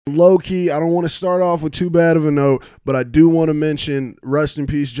Low key, I don't want to start off with too bad of a note, but I do want to mention rest in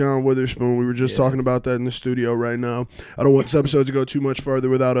peace, John Witherspoon. We were just talking about that in the studio right now. I don't want this episode to go too much further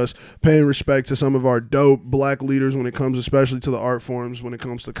without us paying respect to some of our dope black leaders when it comes, especially to the art forms, when it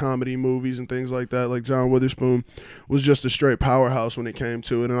comes to comedy, movies, and things like that. Like John Witherspoon was just a straight powerhouse when it came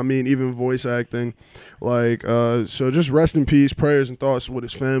to it, and I mean even voice acting. Like, so just rest in peace, prayers and thoughts with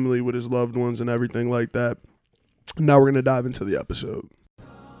his family, with his loved ones, and everything like that. Now we're gonna dive into the episode.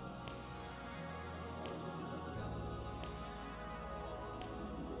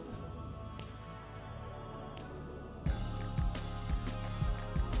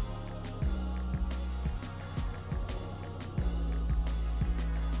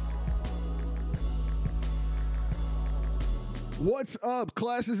 What's up?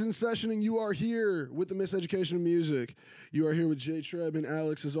 Class is in session and you are here with the Miseducation of Music. You are here with Jay Treb and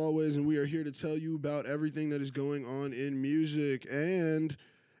Alex as always, and we are here to tell you about everything that is going on in music. And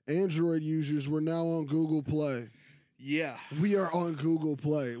Android users, we're now on Google Play. Yeah. We are on Google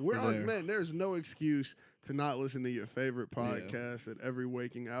Play. We're on, man, there's no excuse to not listen to your favorite podcast at every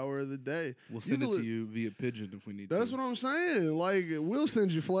waking hour of the day. We'll send it to you via pigeon if we need to. That's what I'm saying. Like, we'll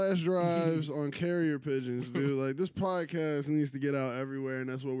send you flash drives on carrier pigeons, dude. Like, this podcast needs to get out everywhere, and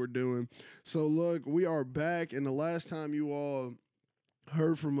that's what we're doing. So, look, we are back, and the last time you all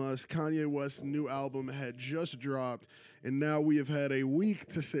heard from us, Kanye West's new album had just dropped, and now we have had a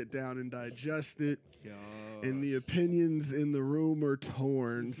week to sit down and digest it, and the opinions in the room are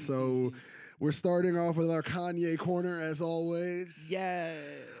torn. So we're starting off with our Kanye corner, as always. Yeah.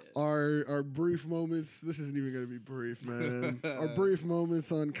 Our brief moments. This isn't even going to be brief, man. Our brief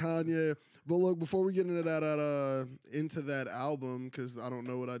moments on Kanye. But look, before we get into that album, because I don't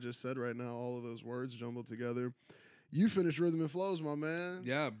know what I just said right now, all of those words jumbled together. You finished Rhythm and Flows, my man.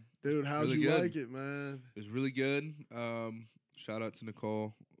 Yeah. Dude, how'd really you good. like it, man? It was really good. Shout out to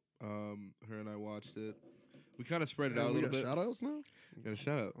Nicole. Her and I watched it. We kind of spread it out a little bit. Shout outs now? Got a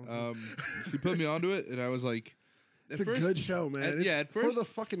shout out. She put me onto it, and I was like, it's a good show, man. At first, for the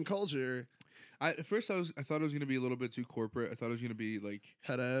fucking culture. At first, I thought it was gonna be a little bit too corporate. I thought it was gonna be like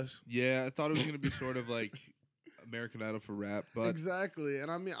head ass. Yeah, I thought it was gonna be sort of like American Idol for rap, but exactly. And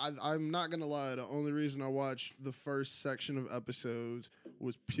I mean, I'm not gonna lie. The only reason I watched the first section of episodes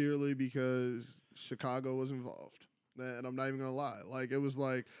was purely because Chicago was involved. And I'm not even gonna lie. Like, it was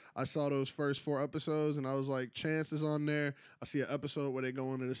like I saw those first 4 episodes, and I was like, Chance is on there. I see an episode where they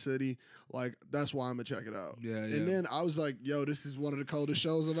go into the city. Like, that's why I'm gonna check it out. Yeah. And then I was like, yo, this is one of the coldest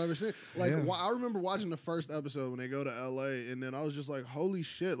shows I've ever seen. Like, I remember watching the first episode when they go to LA, and then I was just like, holy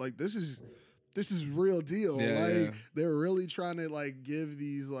shit, like this is real deal. They're really trying to like give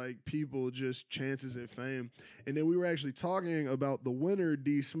these like people just chances at fame. And then we were actually talking about the winner,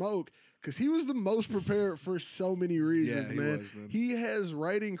 D Smoke, because he was the most prepared for so many reasons, man. He has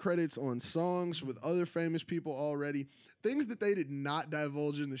writing credits on songs with other famous people already, things that they did not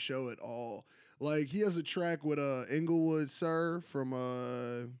divulge in the show at all. Like, he has a track with Inglewood Sir from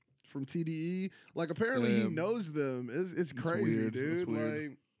TDE. Like, apparently he knows them. It's crazy, weird. dude.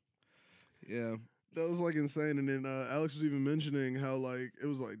 Like, yeah. That was like insane. And then Alex was even mentioning how like it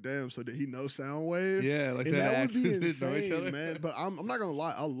was like, damn, so did he know Soundwave? Yeah, like and that would be insane, man. But I'm not gonna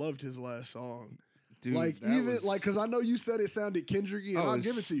lie, I loved his last song. Dude, like, even like, because I know you said it sounded Kendricky, and I'll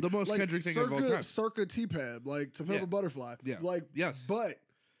give it to you. The most like, Kendrick thing of all time. Circa T-Pab, like To Pimp a Butterfly. Yeah. Like, yes. But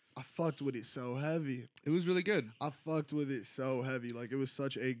I fucked with it so heavy. It was really good. I fucked with it so heavy. Like, it was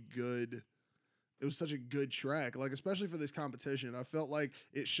such a good track. Like, especially for this competition, I felt like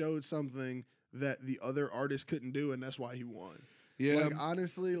it showed something that the other artists couldn't do, and that's why he won. Yeah. Like,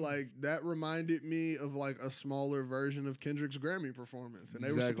 honestly, like, that reminded me of, like, a smaller version of Kendrick's Grammy performance. And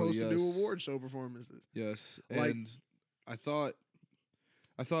they were supposed to do award show performances. Yes. Like, and I thought,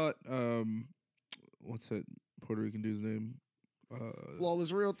 what's that Puerto Rican dude's name?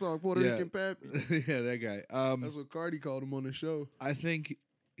 Flawless Real Talk, Puerto Rican Pappy. Yeah, that guy. That's what Cardi called him on the show. I think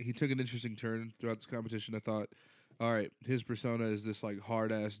he took an interesting turn throughout this competition. I thought, all right, his persona is this, like,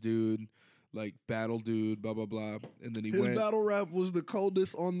 hard-ass dude, like, battle dude, blah, blah, blah. And then his battle rap was the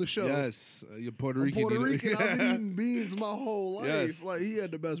coldest on the show. Yes. You're Puerto Rican. I've been eating beans my whole life. Yes. Like, he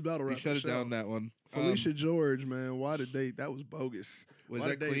had the best battle rap. He shut it down, that one. Felicia George, man. Why did they? That was bogus. Was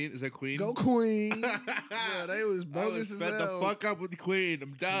that Queen? Is that Queen? Go Queen. Yeah, they was bogus as hell. Fed the fuck up with the Queen.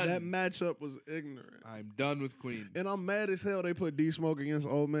 I'm done. That matchup was ignorant. I'm done with Queen. And I'm mad as hell they put D Smoke against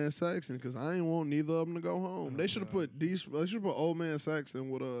Old Man Saxon because I ain't want neither of them to go home. They should have put Old Man Saxon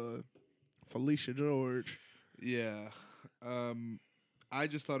with Felicia George. Yeah. I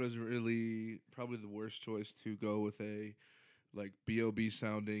just thought it was really probably the worst choice to go with a like B.O.B.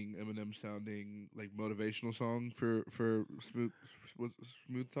 sounding, Eminem sounding, like motivational song for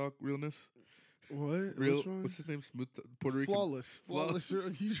smooth talk realness. What? Real? What's his name? Puerto Rican. Flawless.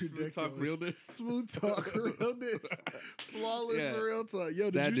 You smooth talk realness. Smooth talk realness. Flawless real talk.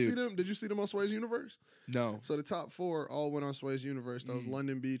 Yo, did you see them? Did you see them on Sway's Universe? No. So the top 4 all went on Sway's Universe. That was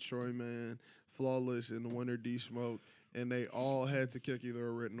London Beat, Troy Man, Flawless, and the winner D Smoke. And they all had to kick either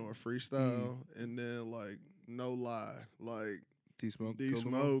a written or a freestyle. And then, like, no lie, like D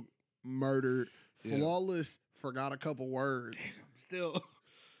Smoke murdered. Flawless forgot a couple words. Still.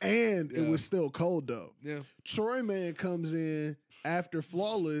 And it was still cold though. Yeah. Troy Man comes in after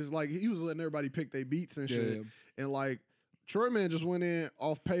Flawless, like he was letting everybody pick their beats and shit. Yeah. And like Troy Man just went in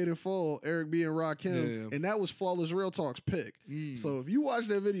off Paid in Full, Eric B and Rakim, and that was Flawless Real Talk's pick. So if you watch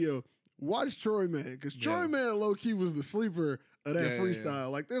that video, watch Troy Man, because Troy Man low key was the sleeper of that freestyle.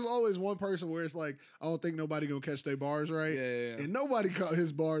 Like there's always one person where it's like, I don't think nobody gonna catch their bars right. And nobody caught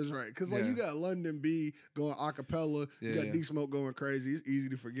his bars right. Cause like you got London B going acapella, you got D Smoke going crazy. It's easy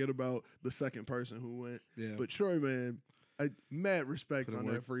to forget about the second person who went. But Troy Man, mad respect on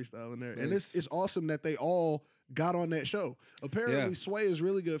that freestyle in there. And it's awesome that they all got on that show. Apparently Sway is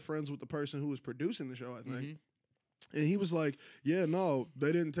really good friends with the person who was producing the show, I think. And he was like, yeah, no,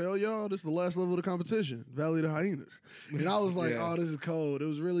 they didn't tell y'all. This is the last level of the competition, Valley of the Hyenas. And I was like, oh, this is cold. It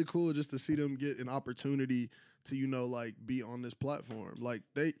was really cool just to see them get an opportunity to, you know, like be on this platform. Like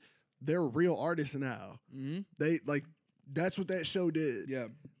they're real artists now. They like, that's what that show did. Yeah.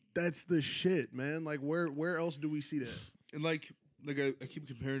 That's the shit, man. Like where else do we see that? And like I keep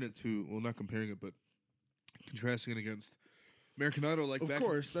comparing it to, well, not comparing it, but contrasting it against American Idol, like of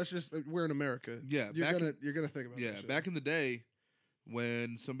course, that's just we're in America. Yeah, you're gonna think about. Yeah, that shit. Back in the day,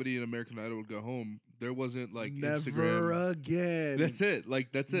 when somebody in American Idol would go home, there wasn't like never Instagram. Again. That's it.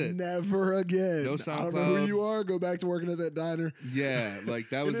 Like that's it. Never again. No SoundCloud. I don't know who you are. Go back to working at that diner. Yeah, like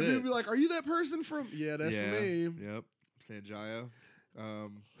that was and then it. People be like, "Are you that person from?" Yeah, that's me. Yep, Sanjaya. I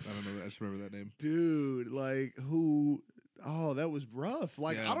don't know. I just remember that name. Dude, like who? Oh, that was rough.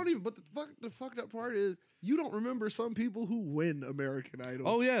 Like I don't even. But the fucked up part is you don't remember some people who win American Idol.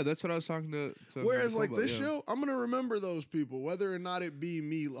 Oh yeah, that's what I was talking to Whereas like this show, I'm gonna remember those people, whether or not it be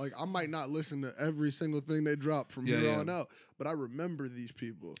me. Like I might not listen to every single thing they drop from here on out, but I remember these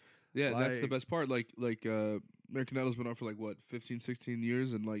people. Yeah, like, that's the best part. Like American Idol's been on for like what 15, 16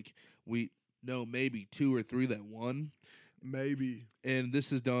 years, and like we know maybe 2 or 3 that won. Maybe. And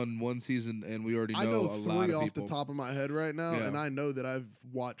this is done one season, and we already know a lot of people. I know 3 off the top of my head right now, and I know that I've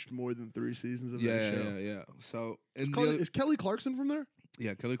watched more than 3 seasons of that show. Yeah. So, is Kelly Clarkson from there?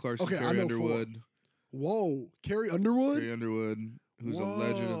 Yeah, Kelly Clarkson, Carrie Underwood. 4. Whoa, Carrie Underwood? Carrie Underwood, who's a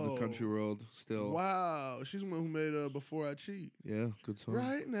legend in the country world still. Wow, she's the one who made Before I Cheat. Yeah, good song.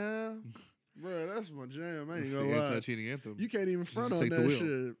 Right now. Bro, that's my jam. I ain't gonna lie. Anti-cheating anthem. You can't even front on that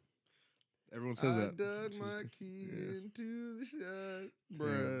shit. Everyone says that. I dug my key into the shot.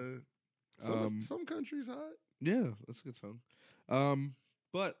 Bruh. Some countries hot. Yeah, that's a good song.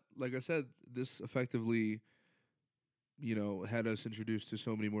 But like I said, this effectively, you know, had us introduced to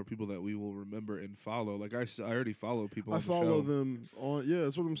so many more people that we will remember and follow. Like I already follow people. I follow them on. Yeah,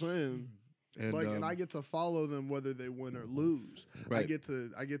 that's what I'm saying. And, and I get to follow them whether they win or lose. Right. I get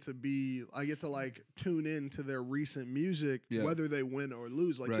to like tune in to their recent music whether they win or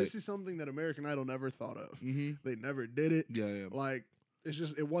lose. Like this is something that American Idol never thought of. They never did it. Yeah. Like it's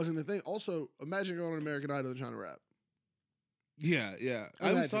just it wasn't a thing. Also, imagine going on American Idol and trying to rap. Yeah. I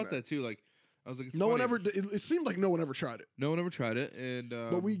always thought that too. Like I was like, it's no funny. one ever. It seemed like no one ever tried it. No one ever tried it, and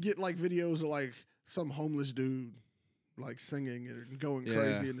but we get like videos of like some homeless dude like singing and going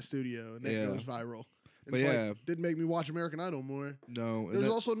crazy in the studio, and that goes viral. And but didn't make me watch American Idol more. No, there's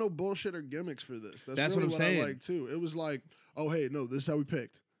also no bullshit or gimmicks for this. That's really what I'm saying. I like too. It was like, oh hey, no, this is how we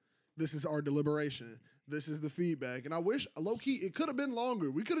picked. This is our deliberation. This is the feedback. And I wish, low key, it could have been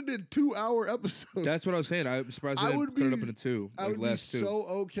longer. We could have did 2-hour episodes. That's what I was saying. I'm surprised they didn't put it up into 2. I would be so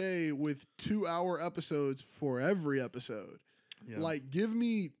okay with 2-hour episodes for every episode. Yeah. Like, give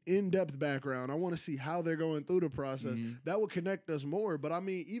me in-depth background. I want to see how they're going through the process. That would connect us more. But I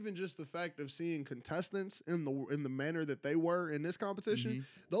mean, even just the fact of seeing contestants in the manner that they were in this competition,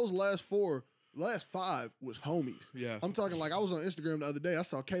 those last 5 was homies. Yeah. I'm talking like I was on Instagram the other day. I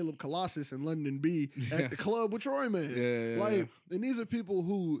saw Caleb Colossus and London B at the club with Troy Man. Yeah. And these are people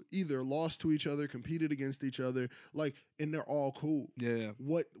who either lost to each other, competed against each other, like, and they're all cool. Yeah.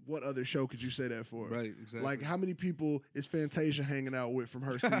 What other show could you say that for? Right, exactly. Like, how many people is Fantasia hanging out with from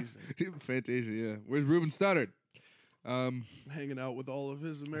her season? Fantasia, yeah. Where's Ruben Studdard? Hanging out with all of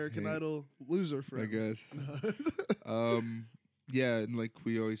his American Idol loser friends. I guess. Yeah, and like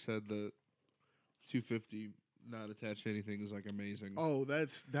we always said, the 250 not attached to anything is like amazing. Oh,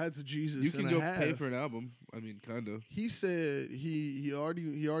 that's Jesus. You can go pay for an album. I mean, kind of. He said he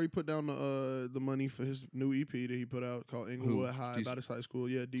already put down the money for his new EP that he put out called Inglewood High about his high school.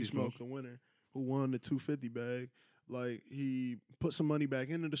 Yeah, D Smoke, the winner who won the 250 bag. Like, he put some money back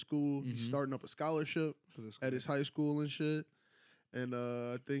into the school. He's starting up a scholarship at his high school and shit. And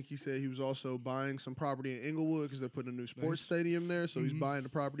I think he said he was also buying some property in Inglewood because they're putting a new sports stadium there. So he's buying the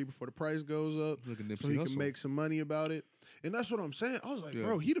property before the price goes up, so he can make some money about it. And that's what I'm saying. I was like,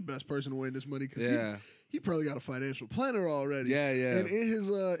 bro, he the best person to win this money because he probably got a financial planner already. Yeah, yeah. And in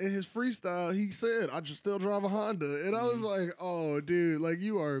his freestyle, he said, "I just still drive a Honda," and I was like, "Oh, dude, like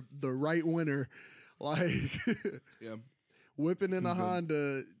you are the right winner." Like, whipping in a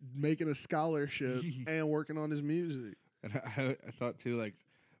Honda, making a scholarship, and working on his music. And I thought too, like,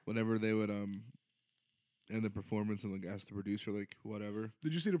 whenever they would end the performance and like ask the producer, like, whatever.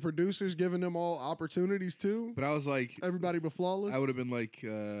 Did you see the producers giving them all opportunities too? But I was like, everybody but Flawless. I would have been like,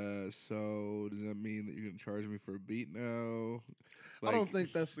 so does that mean that you're gonna charge me for a beat now? Like, I don't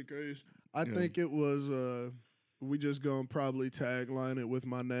think that's the case. I think it was we just gonna probably tagline it with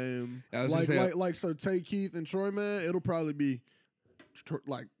my name. Like so Tay Keith and Troy Man, it'll probably be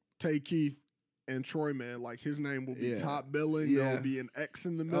like Tay Keith and Troy Man, like his name will be top billing. There will be an X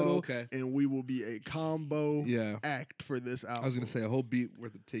in the middle, and we will be a combo act for this album. I was gonna say a whole beat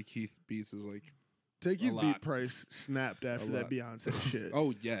worth of Tay Keith beats is like Tay Keith beat price snapped after that Beyonce shit.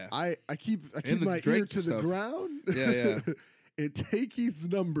 Oh yeah, I keep my ear to the ground. Yeah. And Tay Keith's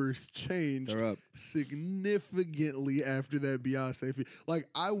numbers changed significantly after that Beyonce feat. Like,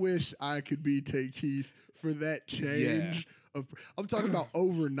 I wish I could be Tay Keith for that change. I'm talking about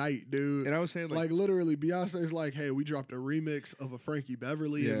overnight, dude. And I was saying, like literally, Beyonce's like, "Hey, we dropped a remix of a Frankie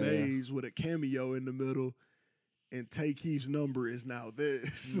Beverly and Maze with a cameo in the middle, and Tay Keith's number is now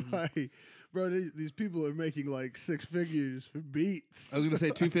this." Like, bro, these people are making like 6 figures for beats. I was gonna say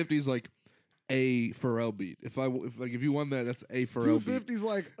 250 is like a Pharrell beat. If you won that, that's a Pharrell beat. 250 is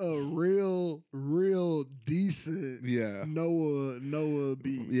like a real decent Noah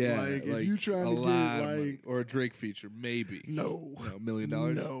beat. Yeah, like if you trying to get like or a Drake feature, maybe. No, $1 million.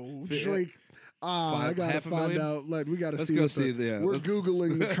 No, Drake. I gotta find out. Like, we gotta see. We're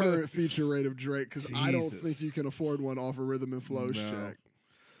googling the current feature rate of Drake because I don't think you can afford one off a Rhythm and Flow's check.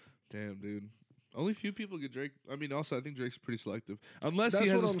 Damn, dude. Only few people get Drake. I mean, also, I think Drake's pretty selective. Unless he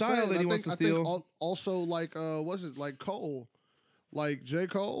has a style that he wants to steal. I think also, like, what's it, like Cole? Like, J.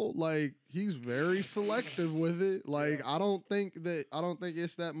 Cole, like, he's very selective with it. Like, I don't think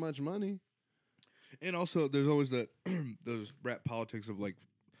it's that much money. And also, there's always that, those rap politics of, like,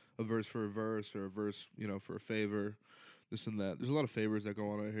 a verse for a verse or a verse, for a favor, this and that. There's a lot of favors that go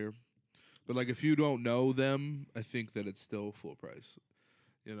on out here. But, like, if you don't know them, I think that it's still full price,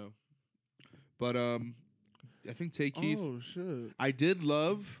 But I think Tay Keith. Oh shit! I did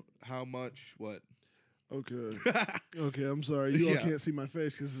love how much what. Okay. Okay, I'm sorry. You all can't see my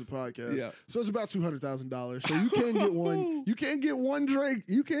face because it's a podcast. Yeah. So it's about $200,000. So you can get one. You can't get one Drake.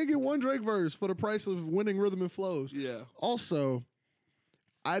 You can't get one Drake verse for the price of winning Rhythm and Flows. Yeah. Also,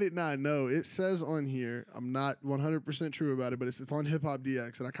 I did not know. It says on here. I'm not 100% true about it, but it's on Hip Hop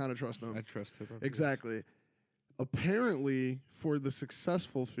DX, and I kind of trust them. I trust Hip Hop DX. Exactly. Apparently, for the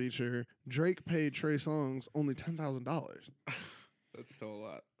successful feature, Drake paid Trey Songz only $10,000. That's still a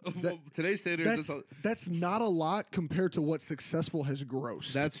lot. Today's standards, that's not a lot compared to what successful has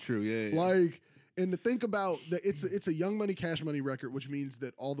grossed. That's true. Yeah. Like, and to think about that, it's a Young Money, Cash Money record, which means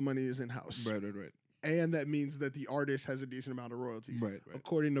that all the money is in house. Right. And that means that the artist has a decent amount of royalties, right.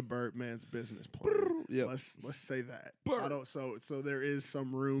 According to Birdman's business plan. Yep. Let's say that. So there is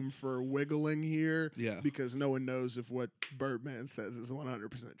some room for wiggling here, because no one knows if what Birdman says is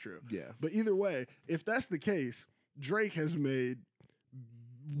 100% true. Yeah. But either way, if that's the case, Drake has made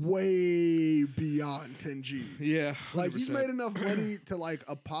way beyond 10 G's. Yeah. 100%. Like, he's made enough money to, like,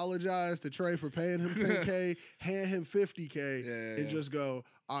 apologize to Trey for paying him $10K, hand him $50K, and just go,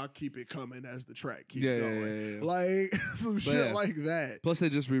 "I'll keep it coming as the track keeps going." Yeah. Like, some shit like that. Plus, they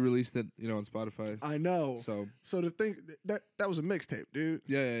just re-released it, on Spotify. I know. So to think that was a mixtape, dude.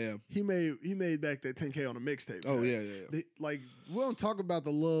 Yeah. He made back that $10K on a mixtape. Oh, yeah. Like, we don't talk about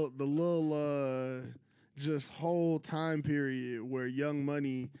the little just whole time period where Young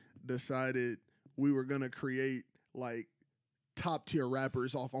Money decided we were gonna create, like, top tier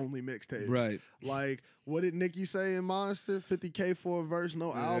rappers off only mixtapes. Right. Like, what did Nicki say in Monster? 50K for a verse,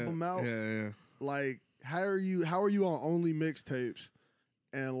 no album out. Yeah. Like, how are you on only mixtapes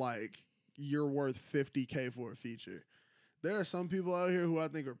and, like, you're worth 50K for a feature? There are some people out here who I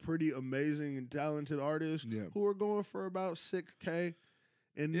think are pretty amazing and talented artists who are going for about 6K,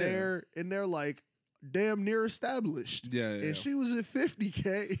 and they're like damn near established. Yeah, and she was at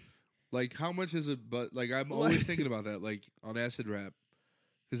 50K. Like, how much is it? But like, I'm always thinking about that. Like on Acid Rap,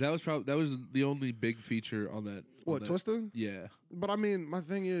 because that was the only big feature on that. What, Twista? Yeah. But I mean, my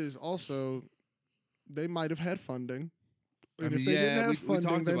thing is also they might have had funding, and I mean, if they didn't have we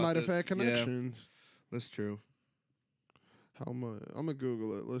funding, they about might have this. had connections. Yeah, that's true. How much? I'm gonna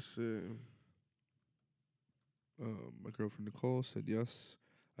Google it. Let's see. My girlfriend Nicole said yes.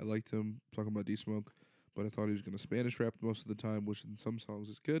 I liked him talking about D Smoke, but I thought he was gonna Spanish rap most of the time, which in some songs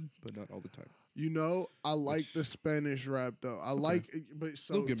is good, but not all the time. You know, I like the Spanish rap though. I like, but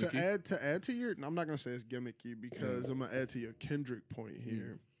so to add to your, I'm not gonna say it's gimmicky because I'm gonna add to your Kendrick point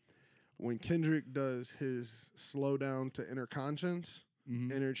here. When Kendrick does his slow down to Inner Conscience,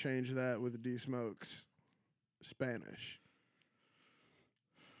 interchange that with D Smoke's Spanish.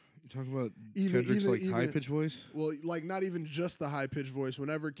 You talking about Kendrick's high pitched voice? Well, like not even just the high pitched voice.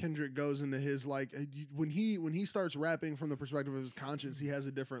 Whenever Kendrick goes into his like when he starts rapping from the perspective of his conscience, he has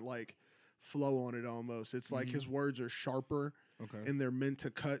a different like flow on it almost. It's like his words are sharper and they're meant to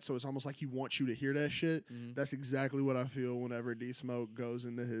cut, so it's almost like he wants you to hear that shit. That's exactly what I feel whenever D Smoke goes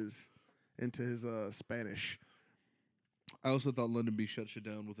into his Spanish. I also thought London B shut shit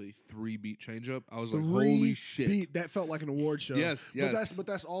down with a 3-beat changeup. I was like, holy shit. Beat, that felt like an award show. Yes. But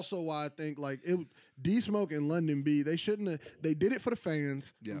that's also why I think like D Smoke and London B, they shouldn't have, they did it for the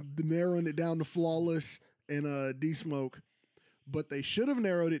fans. Yeah. Narrowing it down to Flawless and D Smoke. But they should have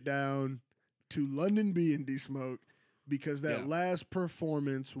narrowed it down to London B and D Smoke because that last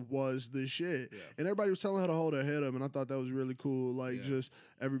performance was the shit. Yeah. And everybody was telling her to hold her head up, and I thought that was really cool. Like just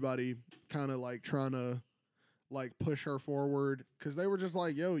everybody kind of like trying to like push her forward because they were just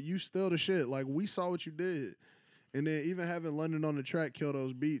like, yo, you still the shit. Like we saw what you did. And then even having London on the track kill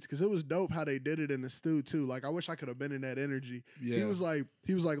those beats because it was dope how they did it in the stew too. Like I wish I could have been in that energy. Yeah. He was like,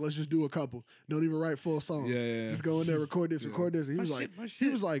 let's just do a couple. Don't even write full songs. Yeah. Just go in there, record this, record this. And he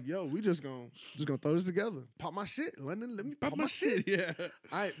was like, yo, we just gonna throw this together. Pop my shit, London. Let me pop my shit. Yeah.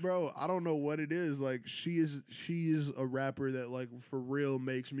 Bro, I don't know what it is. Like she is a rapper that like for real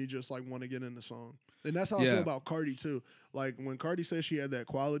makes me just like want to get in the song. And that's how I feel about Cardi too. Like when Cardi said she had that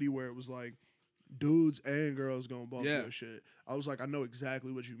quality where it was like dudes and girls gonna bump your shit. I was like, I know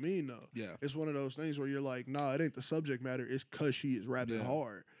exactly what you mean though. Yeah. It's one of those things where you're like, nah, it ain't the subject matter, it's cause she is rapping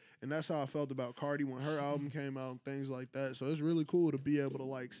hard. And that's how I felt about Cardi when her album came out and things like that. So it's really cool to be able to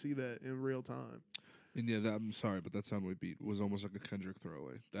like see that in real time. And I'm sorry, but that Soundwave beat was almost like a Kendrick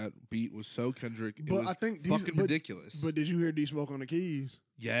throwaway. That beat was so Kendrick, it was fucking ridiculous. But did you hear D Smoke on the keys?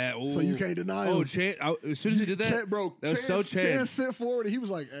 Yeah. Ooh. So you can't deny him. As soon as he did that, bro, that was so Chance. Chance sent forward and he was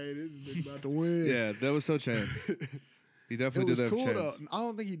like, hey, this is about to win. Yeah, that was so Chance. He definitely did that cool for Chance. Though. I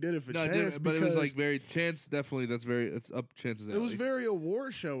don't think he did it for Chance. But it was like very Chance, definitely, it's up Chance's alley. It was very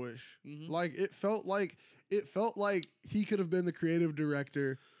award showish. Like it felt like he could have been the creative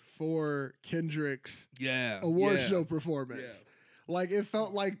director for Kendrick's award show performance. Yeah. Like it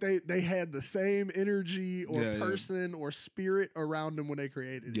felt like they had the same energy or person or spirit around them when they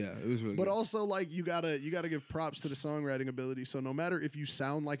created it. Yeah, it was really But good. also like you gotta give props to the songwriting ability. So no matter if you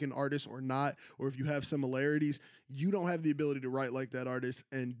sound like an artist or not, or if you have similarities, you don't have the ability to write like that artist.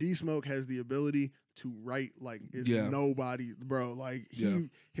 And D Smoke has the ability to write like it's nobody, bro. Like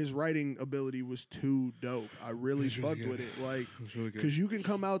his writing ability was too dope. I really fucked with it. Like because you can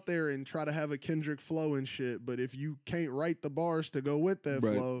come out there and try to have a Kendrick flow and shit, but if you can't write the bars to go with that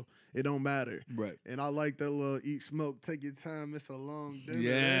flow, it don't matter. Right. And I like that little eat smoke, take your time, it's a long dinner.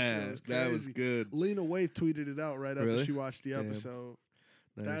 Yeah, that was good. Lena Waithe tweeted it out right after she watched the episode.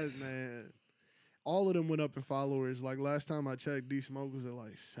 Nice. That man. All of them went up in followers. Like last time I checked, D Smoke was at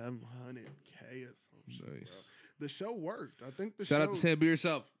like 700K or some shit. Nice. Bro. The show worked. I think Shout out to Sam Be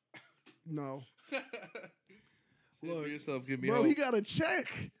Yourself. No. Look, Be Yourself, give me bro, hope. he got a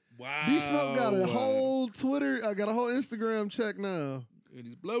check. Wow. D Smoke got a whole Twitter. I got a whole Instagram check now. And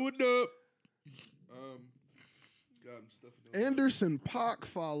he's blowing up. Anderson Paak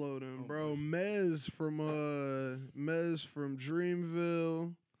followed him, bro. Mez from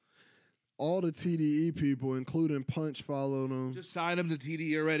Dreamville. All the TDE people, including Punch, followed him. Just sign him to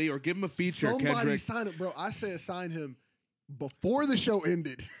TDE already, or give him a feature. Somebody Kendrick. sign him, bro. I said sign him before the show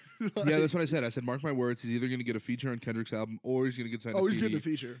ended. Like, yeah, that's what I said. I said, mark my words. He's either going to get a feature on Kendrick's album, or he's going to get signed. Oh, to he's TDE. getting a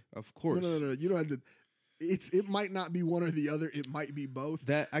feature. Of course. No. You don't have to. It might not be one or the other. It might be both.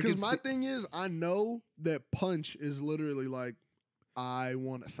 Because my thing is, I know that Punch is literally like, I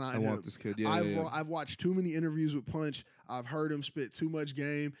want to sign him. I want this kid. Yeah, I've watched too many interviews with Punch. I've heard him spit too much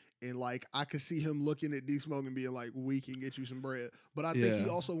game, and like I could see him looking at D Smoke and being like, "We can get you some bread." But I think he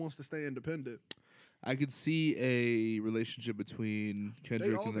also wants to stay independent. I could see a relationship between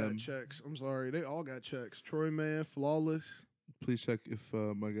Kendrick They all and got them. checks. I'm sorry. They all got checks. Troy Man, Flawless. Please check if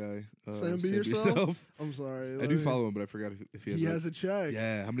my guy Sam Be Yourself? I'm sorry. I do follow him, but I forgot if he has. He has a check.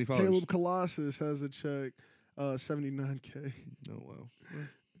 Yeah, how many followers? Caleb Colossus has a check. 79K. Oh wow, well,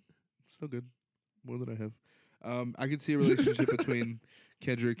 still good. More than I have. I could see a relationship between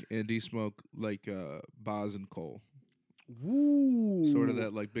Kendrick and D Smoke, like Boz and Cole. Woo! Sort of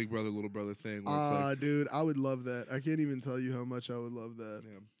that like big brother little brother thing. Where it's dude, I would love that. I can't even tell you how much I would love that.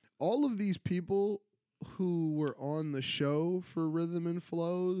 Yeah. All of these people who were on the show for Rhythm and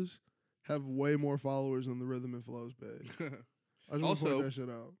Flows have way more followers on the Rhythm and Flows page. I just want to point that shit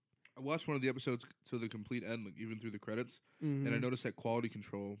out. I watched one of the episodes to the complete end, like even through the credits, Mm-hmm. and I noticed that Quality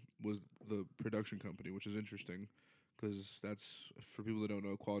Control was the production company, which is interesting because that's, for people that don't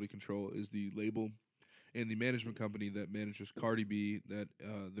know, Quality Control is the label and the management company that manages Cardi B, that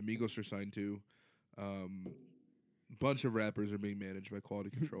the Migos are signed to. Bunch of rappers are being managed by Quality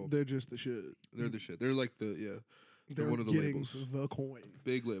Control. They're just the shit. They're the shit. They're like they're one of the getting labels. the coin.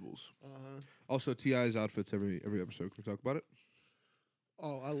 Big labels. Uh-huh. Also, T.I.'s outfits every episode. Can we talk about it?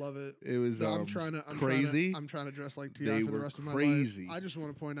 Oh, I love it. It was I'm trying to crazy. I'm trying to dress like T.I. for the rest of my life. I just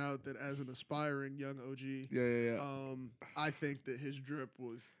want to point out that as an aspiring young OG, I think that his drip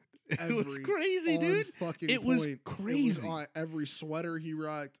was it was crazy, dude. It was crazy. It was on every sweater he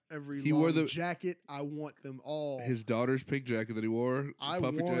rocked, every long jacket. I want them all. His daughter's pink jacket that he wore.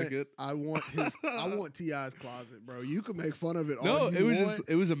 Puffy jacket. I want T.I.'s closet, bro. You can make fun of it. No, all you want.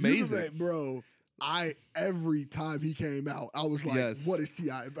 It was amazing, bro. Every time he came out, I was like, what is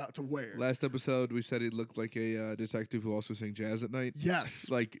T.I. about to wear? Last episode, we said he looked like a detective who also sang jazz at night. Yes.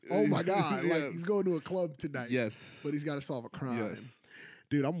 Like, oh my God. Yeah. Like, he's going to a club tonight. Yes. But he's got to solve a crime. Yes.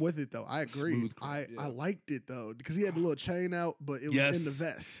 Dude, I'm with it, though. I agree. I liked it, though, because he had the little chain out, but it was in the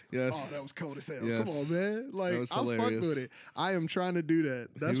vest. Yes. Oh, that was cold as hell. Yes. Come on, man. Like, I fucked with it. I am trying to do that.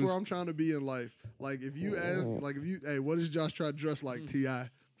 That's where I'm trying to be in life. Like, if you ask, hey, what does Josh try to dress like? T.I.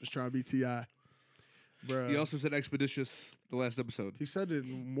 Just trying to be T.I. Bruh. He also said expeditious the last episode. He said it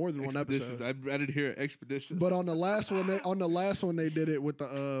in more than one episode. I read it here, expeditious. But on the last one, they did it with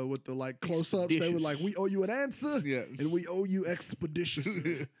the like close ups. They were like, "We owe you an answer, and we owe you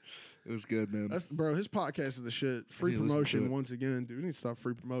expeditiously." It was good, man. Bro, his podcast is the shit. Free promotion once again, dude. We need to stop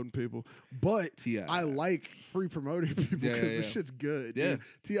free promoting people. But I like free promoting people because this shit's good. Yeah.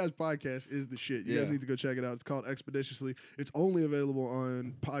 T.I.'s podcast is the shit. You guys need to go check it out. It's called Expeditiously. It's only available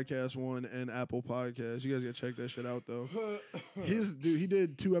on Podcast One and Apple Podcasts. You guys gotta check that shit out though. He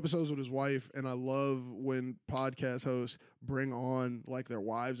did 2 episodes with his wife, and I love when podcast hosts bring on like their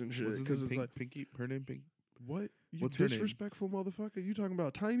wives and shit because it's like Pinky. Her name Pink. What? You What's her name? Disrespectful motherfucker. You talking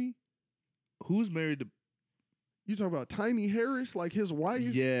about Tiny? Who's married to? You talking about Tiny Harris, like his wife?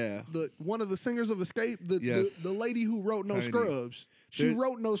 Yeah. One of the singers of Escape, the lady who wrote No Scrubs. She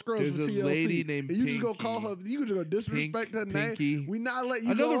wrote No Scrubs for TLC. There's a lady named and you Pinky. just go call her. You can just go disrespect her name. We not letting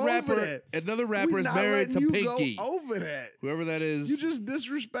you another go rapper, over that. Another rapper is married to Pinky. Go over that. Whoever that is. You just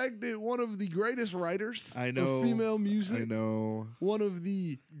disrespected one of the greatest writers of female music. I know. One of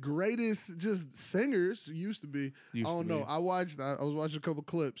the greatest just singers used to be. I don't know. I was watching a couple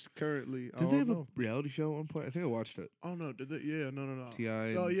clips currently. Did they have a reality show at one point? I think I watched it. Oh no, did they? Yeah, no.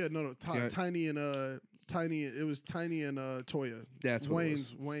 T.I. Oh yeah, no. Tiny and Tiny. It was Tiny and Toya. That's Wayne's.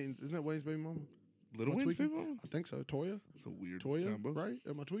 Isn't that Wayne's baby mama? Little Wayne's baby mama? I think so. Toya. It's a weird Toya, combo. right?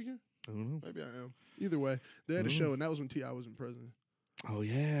 Am I tweaking? I don't know. Maybe I am. Either way, they had a show, and that was when T.I. was in prison. Oh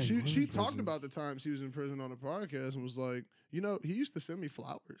yeah. She talked about the times he was in prison on a podcast and was like, he used to send me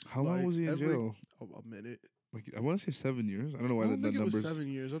flowers. How long was he in jail? A minute. Like I want to say 7 years. I don't know why I don't think numbers. It was 7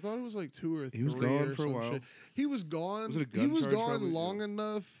 years. I thought it was like 2 or 3. He was gone for a while. Shit. He was gone. Was it a gun he was charge gone probably? long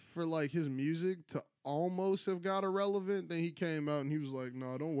enough for like his music to almost have got irrelevant. Then he came out and he was like,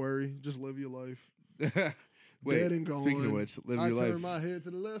 "No, don't worry, just live your life." Wait, dead and gone. Speaking of which, live your life. I turn my head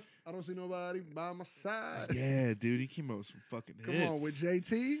to the left. I don't see nobody by my side. Yeah, dude, he came out with some fucking hits. Come on, with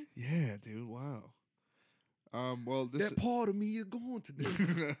JT. Yeah, dude. Wow. Well, that part of me is gone today.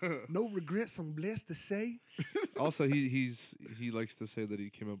 No regrets. I'm blessed to say. Also, he likes to say that he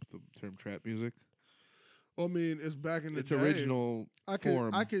came up with the term trap music. I mean, it's back in the its day. original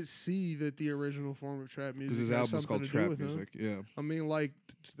form. I could see that the original form of trap music. Because his album is called Trap Music. Yeah. I mean, like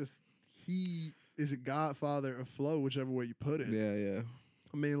he is a godfather of flow, whichever way you put it. Yeah.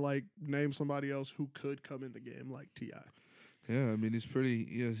 I mean, like name somebody else who could come in the game like T.I. Yeah, I mean,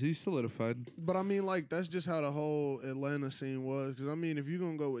 he's solidified. But I mean, like, that's just how the whole Atlanta scene was. Because, I mean, if you're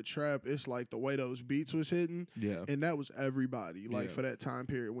going to go with trap, it's like the way those beats was hitting. Yeah. And that was everybody, like, for that time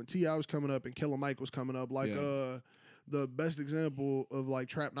period. When T.I. was coming up and Killer Mike was coming up, like, the best example of like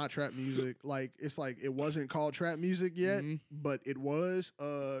not trap music, like it's like it wasn't called trap music yet, but it was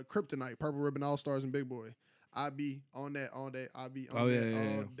Kryptonite, Purple Ribbon All Stars, and Big Boy. I be on that all day. I be on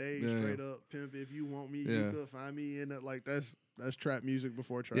that all day. Straight up pimp. If you want me, you could find me in it. Like that's trap music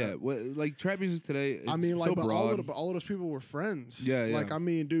before trap. Yeah, like trap music today. It's I mean, like, so but broad. all of those people were friends. Yeah. Like, I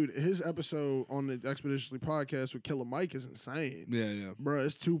mean, dude, his episode on the Expeditionally podcast with Killer Mike is insane. Yeah. Bro,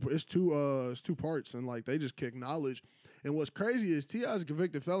 it's two parts, and like they just kick knowledge. And what's crazy is T.I. is a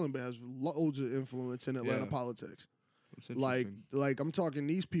convicted felon, but has loads of influence in Atlanta politics. Like I'm talking,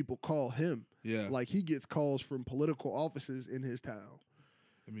 these people call him. Yeah. Like he gets calls from political offices in his town.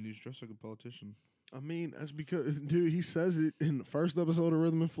 I mean, he's dressed like a politician. I mean, that's because, dude, he says it in the first episode of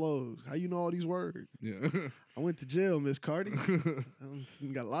Rhythm and Flows. How you know all these words? Yeah. I went to jail, Miss Cardi.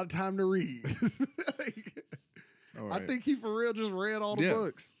 Got a lot of time to read. I think he for real just read all the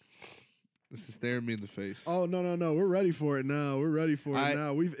books. This is staring me in the face. Oh, no. We're ready for it now.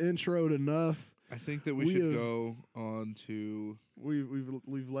 We've introed enough. I think that we should go on to...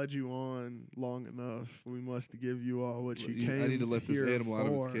 We've led you on long enough. We must give you all what you came. I need to let this animal out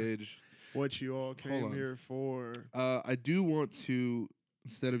of its cage. What you all came here for. I do want to,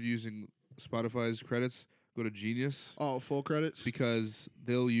 instead of using Spotify's credits, go to Genius. Oh, full credits? Because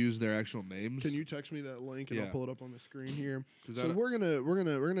they'll use their actual names. Can you text me that link and I'll pull it up on the screen here? So we're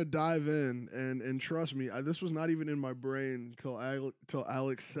gonna dive in and trust me, this was not even in my brain till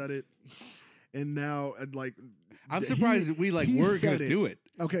Alex said it. And now, like, I'm surprised that we're gonna do it.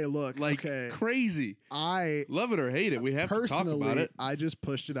 Okay, look, crazy. I love it or hate it. We have to talk about it. I just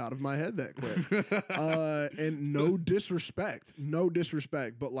pushed it out of my head that quick. And no disrespect,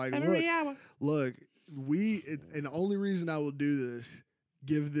 but like, look, and the only reason I will do this,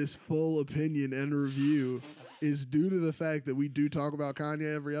 give this full opinion and review, is due to the fact that we do talk about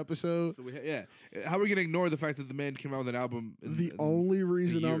Kanye every episode. So how are we going to ignore the fact that the man came out with an album? The only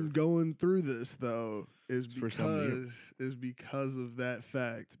reason I'm going through this, though, is because of that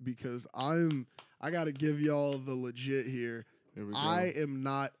fact. Because I got to give y'all the legit here. I am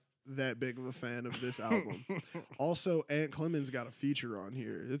not that big of a fan of this album. Also, Ant Clemens got a feature on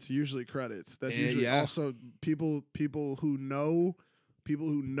here. It's usually credits. That's usually also people who know... People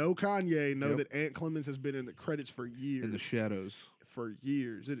who know Kanye know that Ant Clemens has been in the credits for years. In the shadows. For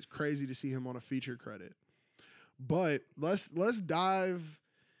years. It is crazy to see him on a feature credit. But let's dive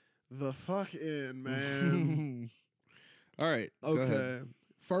the fuck in, man. All right. Okay.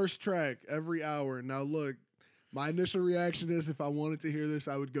 First track, every hour. Now look, my initial reaction is if I wanted to hear this,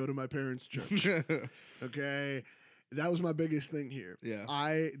 I would go to my parents' church. Okay. That was my biggest thing here. Yeah.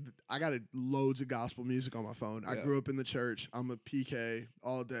 I got loads of gospel music on my phone. I grew up in the church. I'm a PK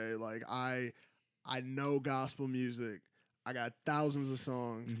all day. Like I know gospel music. I got thousands of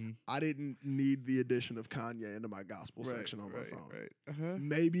songs. Mm-hmm. I didn't need the addition of Kanye into my gospel section on my phone. Right. Uh-huh.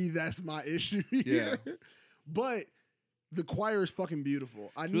 Maybe that's my issue here. Yeah. But the choir is fucking beautiful.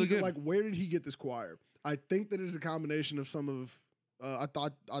 I need to where did he get this choir? I think that it's a combination of some of I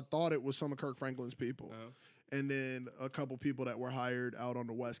thought it was some of Kirk Franklin's people. Uh-huh. And then a couple people that were hired out on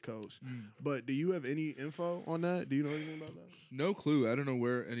the West Coast. But do you have any info on that? Do you know anything about that? No clue. I don't know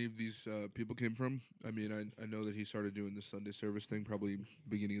where any of these people came from. I mean, I know that he started doing the Sunday service thing probably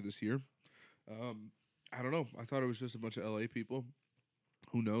beginning of this year. I don't know. I thought it was just a bunch of LA people.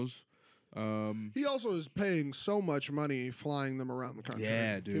 Who knows? He also is paying so much money flying them around the country.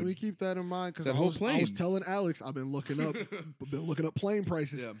 Yeah, dude. Can we keep that in mind? Because I was telling Alex I've been looking up plane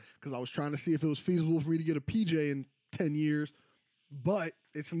prices because I was trying to see if it was feasible for me to get a PJ in 10 years, but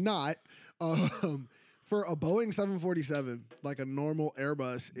it's not. For a Boeing 747, like a normal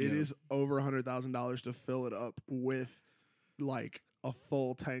Airbus, it is over $100,000 to fill it up with like a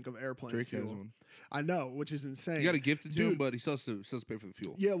full tank of airplane Drake fuel. Has one. I know, which is insane. You got to gift it to him, but he still has to pay for the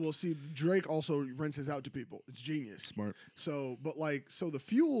fuel. Yeah, well, see, Drake also rents his out to people. It's genius. Smart. So, but the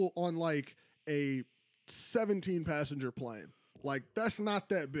fuel on like a 17-passenger plane, like that's not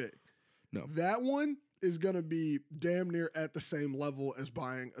that big. No. That one is going to be damn near at the same level as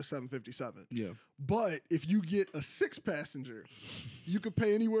buying a 757. Yeah. But if you get a 6-passenger, you could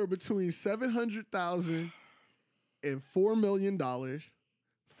pay anywhere between $700,000 and $4 million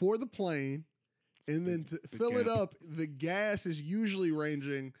for the plane. And then to fill it up, the gas is usually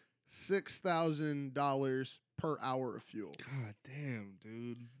ranging $6,000 per hour of fuel. God damn,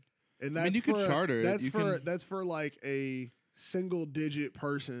 dude. And that's you could charter it. That's for like a single-digit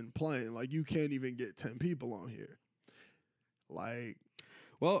person plane. Like you can't even get 10 people on here. Like,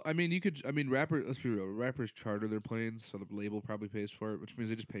 well, I mean, rappers. Let's be real. Rappers charter their planes, so the label probably pays for it, which means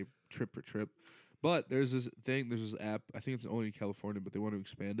they just pay trip for trip. But there's this app, I think it's only in California, but they want to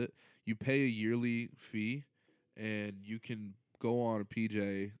expand it. You pay a yearly fee, and you can go on a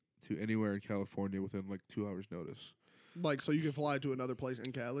PJ to anywhere in California within like 2 hours notice. Like, so you can fly to another place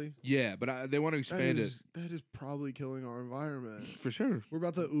in Cali? Yeah, but they want to expand it. That is probably killing our environment. For sure. We're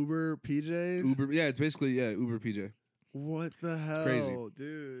about to Uber PJs? It's basically, Uber PJ. What the hell? It's crazy.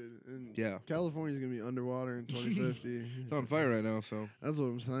 Dude. And yeah. California's going to be underwater in 2050. It's on fire right now, so. That's what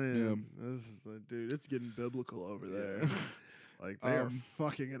I'm saying. Yeah. This is dude, it's getting biblical over there. Like, they are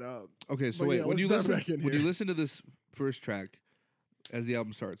fucking it up. Okay, so wait. When you listen to this first track, as the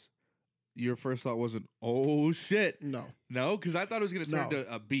album starts, your first thought wasn't, oh shit. No. No? Because I thought it was going to turn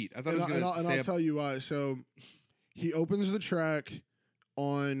to a beat. I thought it was going to And I'll tell you why. So he opens the track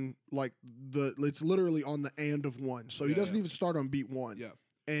on like it's literally on the and of one. So he doesn't even start on beat one. Yeah.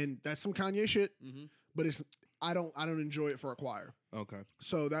 And that's some Kanye shit. Mm-hmm. But I don't enjoy it for a choir. Okay.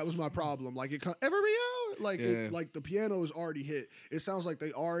 So that was my problem. Like it like the piano is already hit. It sounds like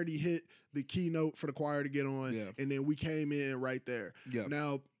they already hit the keynote for the choir to get on, and then we came in right there. Yeah.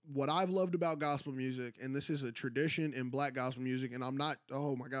 Now, what I've loved about gospel music, and this is a tradition in black gospel music, and I'm not,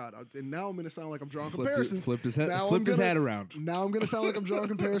 oh my God, and now I'm going to sound like I'm drawing comparisons. Flipped his head around. Now I'm going to sound like I'm drawing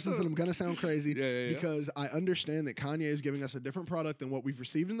comparisons, and I'm going to sound crazy because I understand that Kanye is giving us a different product than what we've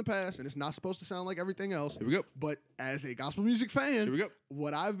received in the past, and it's not supposed to sound like everything else. Here we go. But as a gospel music fan, here we go.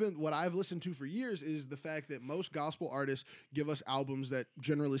 What I've listened to for years is the fact that most gospel artists give us albums that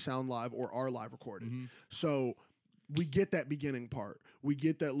generally sound live or are live recorded. Mm-hmm. So we get that beginning part. We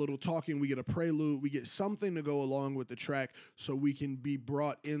get that little talking. We get a prelude. We get something to go along with the track so we can be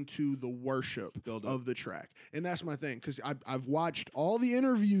brought into the worship of the track. And that's my thing, because I've watched all the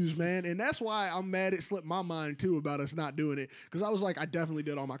interviews, man, and that's why I'm mad it slipped my mind, too, about us not doing it. Because I was like, I definitely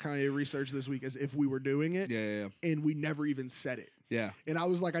did all my Kanye research this week as if we were doing it. Yeah. And we never even said it. Yeah. And I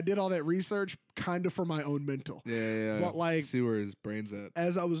was like, I did all that research kind of for my own mental. Yeah. But like, see where his brain's at.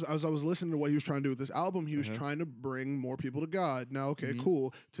 As I was listening to what he was trying to do with this album, he was trying to bring more people to God. Now, okay,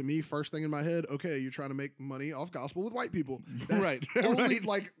 cool. To me, first thing in my head, okay, you're trying to make money off gospel with white people. That's right. Only,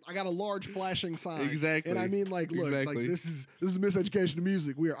 like, I got a large flashing sign. Exactly. And I mean, like, look, like this is miseducation of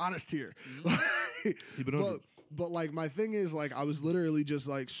music. We are honest here. Keep it on. But like my thing is like I was literally just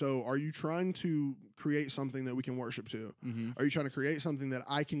like, so are you trying to create something that we can worship to? Mm-hmm. Are you trying to create something that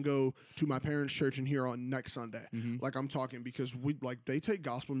I can go to my parents' church and hear on next Sunday? Mm-hmm. Like I'm talking because they take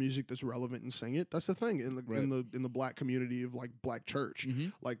gospel music that's relevant and sing it. That's the thing in the black community of like black church. Mm-hmm.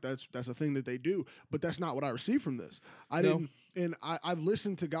 Like that's a thing that they do. But that's not what I received from this. I've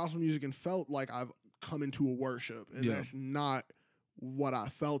listened to gospel music and felt like I've come into a worship, and that's not what I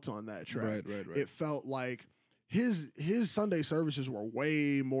felt on that track. Right. It felt like his Sunday services were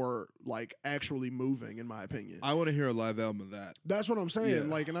way more like actually moving, in my opinion. I want to hear a live album of that. That's what I'm saying.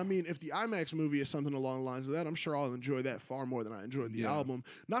 Yeah. Like, and I mean, if the IMAX movie is something along the lines of that, I'm sure I'll enjoy that far more than I enjoyed the album.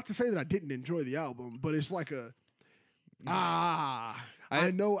 Not to say that I didn't enjoy the album, but it's like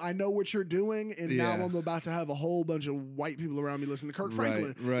I know what you're doing, and now I'm about to have a whole bunch of white people around me listening to Kirk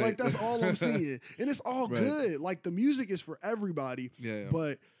Franklin. Right. Like, that's all I'm seeing. And it's all good. Like, the music is for everybody. Yeah.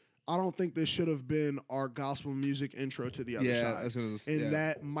 But I don't think this should have been our gospel music intro to the other side. And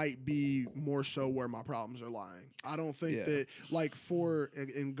that might be more so where my problems are lying. I don't think that, like,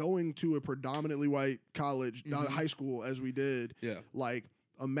 in going to a predominantly white college, high school, as we did, like,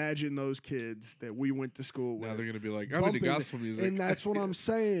 imagine those kids that we went to school with. Now they're gonna be like, I'm into gospel music, and that's what I'm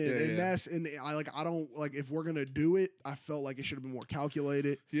saying. I don't like, if we're gonna do it, I felt like it should have been more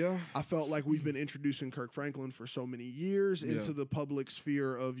calculated. Yeah, I felt like we've been introducing Kirk Franklin for so many years into the public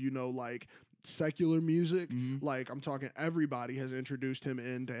sphere of like secular music. Like, I'm talking, everybody has introduced him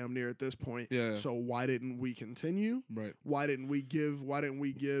in damn near at this point. So why didn't we continue? Right. Why didn't we give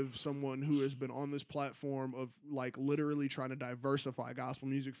someone who has been on this platform of like literally trying to diversify gospel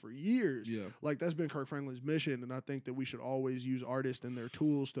music for years? Like, that's been Kirk Franklin's mission, and I think that we should always use artists and their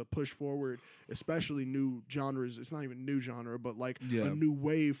tools to push forward, especially new genres. It's not even new genre, but like a new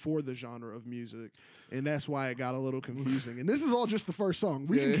wave for the genre of music. And that's why it got a little confusing. And this is all just the first song.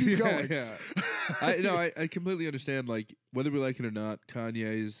 We can keep going. I completely understand, like, whether we like it or not,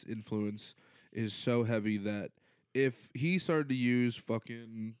 Kanye's influence is so heavy that if he started to use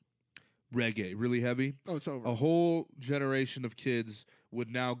fucking reggae really heavy, it's over. A whole generation of kids would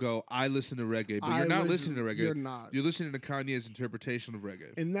now go, I listen to reggae, but you're not listening to reggae. You're not. You're listening to Kanye's interpretation of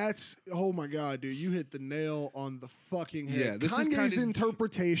reggae. And that's, oh my God, dude, you hit the nail on the fucking head. Yeah, this Kanye's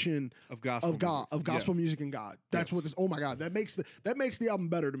interpretation of gospel music and God. That's what this, oh my God, that makes the album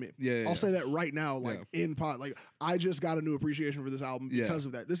better to me. I'll say that right now, like in pot. Like, I just got a new appreciation for this album because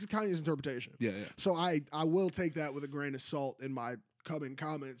of that. This is Kanye's interpretation. So I will take that with a grain of salt in my coming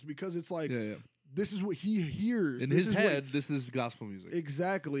comments, because it's like, this is what he hears. In his head, this is gospel music.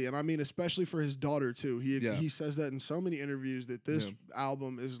 Exactly. And I mean, especially for his daughter, too. He says that in so many interviews that this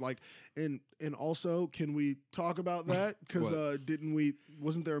album is like, and also, can we talk about that? Because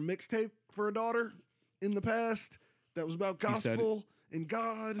wasn't there a mixtape for a daughter in the past that was about gospel and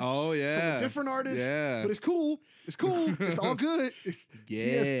God? Oh, yeah. From a different artist. Yeah. But it's cool. It's cool. It's all good. He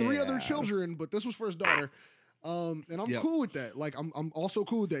has 3 other children, but this was for his daughter. And I'm cool with that. Like I'm also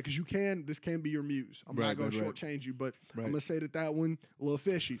cool with that because this can be your muse. I'm not gonna shortchange you, but I'm gonna say that one a little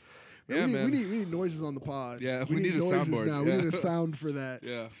fishy. Man, we need noises on the pod. Yeah, we need noises a soundboard now. Yeah. We need a sound for that.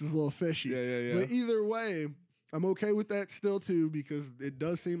 Yeah, this is a little fishy. Yeah. But either way, I'm okay with that still too because it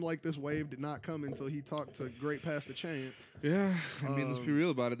does seem like this wave did not come until he talked to Great Pastor Chance. Yeah, I mean, let's be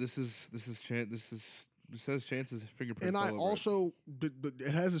real about it. This is It says Chance's fingerprints. And I also,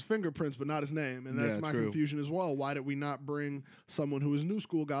 it has his fingerprints, but not his name. And that's my confusion as well. Why did we not bring someone who is new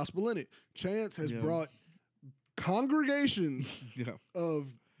school gospel in it? Chance has brought congregations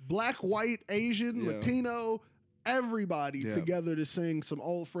of Black, white, Asian, Latino, everybody together to sing some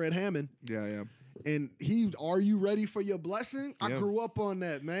old Fred Hammond. Yeah. And Are You Ready for Your Blessing? I grew up on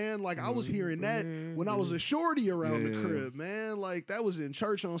that, man. Like, I was hearing that when I was a shorty around the crib, man. Like, that was in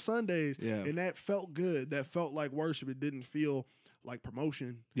church on Sundays. Yeah. And that felt good. That felt like worship. It didn't feel like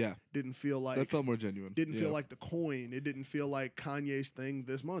promotion. Yeah. Didn't feel like... That felt more genuine. Didn't feel like the coin. It didn't feel like Kanye's thing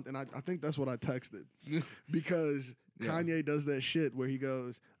this month. And I think that's what I texted. Because Kanye does that shit where he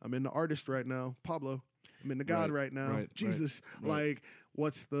goes, I'm in the artist right now. Pablo. I'm in the God right now. Jesus. Like,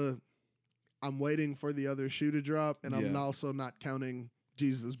 what's the... I'm waiting for the other shoe to drop, and I'm also not counting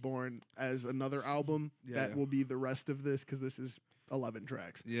Jesus is Born as another album. That will be the rest of this, because this is 11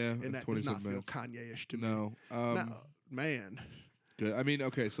 tracks. Yeah, and that does not feel Kanye-ish to me. No. Man. Good. I mean,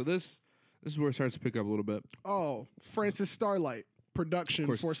 okay, so this is where it starts to pick up a little bit. Oh, Francis Starlight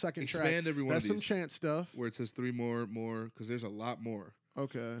production for second track. Expand every one That's of these. some Chance stuff. Where it says 3 more, because there's a lot more.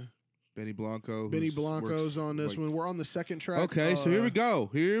 Okay. Benny Blanco. Benny Blanco's on this one. We're on the second track. Okay, so here we go.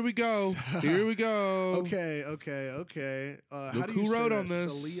 Here we go. Okay. Look who wrote on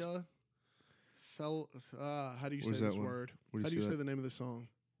this. Celia. How do you say this word? How do you say the name of the song?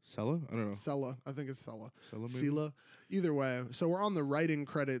 Sella? I don't know. Sella. I think it's Sella. Sella. Either way. So we're on the writing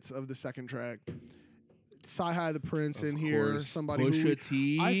credits of the second track. Sci-Hi the Prince in here. Somebody Pusha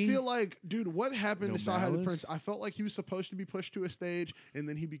T. I feel like, dude, what happened to Sci-Hi the Prince? I felt like he was supposed to be pushed to a stage, and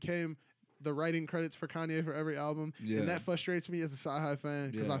then he became the writing credits for Kanye for every album. Yeah. And that frustrates me as a Sci-Hi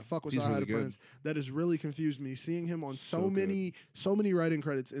fan because I fuck with Sci-Hi the Prince. That has really confused me. Seeing him on so many writing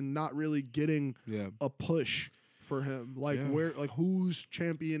credits and not really getting a push for him. Like who's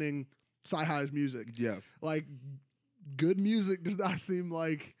championing Sci-Hi's music? Yeah. Like good music does not seem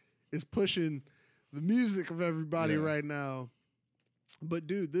like it's pushing the music of everybody right now. But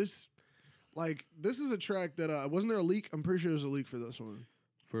dude, this is a track that wasn't there a leak? I'm pretty sure there was a leak for this one.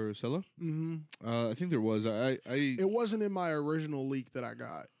 For Sella? Mm-hmm. I think there was. It wasn't in my original leak that I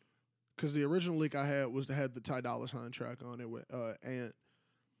got. Because the original leak I had had the Ty Dolla $ign track on it with Ant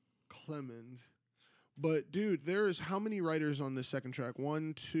Clemens. But dude, there's how many writers on this second track?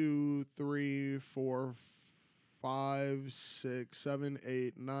 1, 2, 3, 4, 5, 6, 7,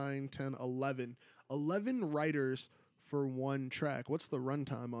 8, 9, 10, 11. 11 writers for one track. What's the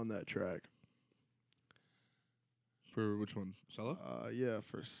runtime on that track? For which one? Sella? Yeah,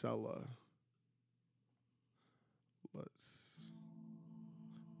 for Sella.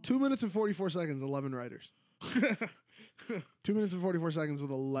 2 minutes and 44 seconds, 11 writers. 2 minutes and 44 seconds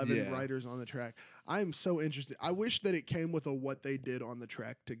with 11 writers on the track. I am so interested. I wish that it came with a what they did on the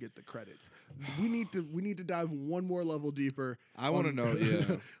track to get the credits. We need to dive one more level deper. I want to know,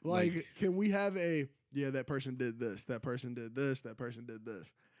 like, can we have that person did this, that person did this, that person did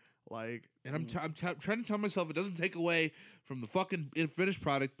this. Like, and I'm trying to tell myself it doesn't take away from the fucking finished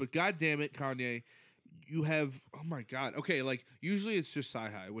product, but god damn it, Kanye, you have, oh my god, okay, like usually it's just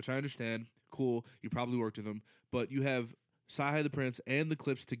Sci-Hi, which I understand, cool, you probably worked with them, but you have Sci-Hi the Prince and the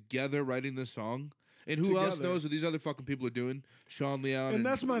Clips together writing this song. And who else knows what these other fucking people are doing? Sean Leon. And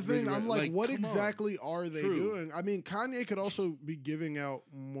that's my thing. I'm like, what exactly are they doing? I mean, Kanye could also be giving out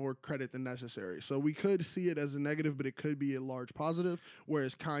more credit than necessary. So we could see it as a negative, but it could be a large positive,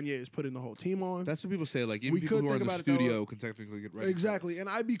 whereas Kanye is putting the whole team on. That's what people say. Like, even people who are in the studio can technically get ready. Exactly. And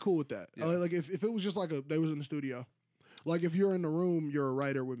I'd be cool with that. Yeah. Like, if it was just like they was in the studio. Like, if you're in the room, you're a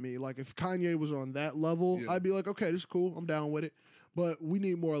writer with me. Like, if Kanye was on that level, I'd be like, okay, this is cool. I'm down with it. But we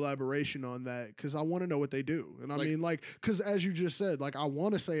need more elaboration on that because I want to know what they do. And I mean, because as you just said, like, I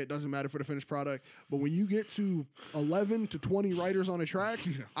want to say it doesn't matter for the finished product, but when you get to 11 to 20 writers on a track,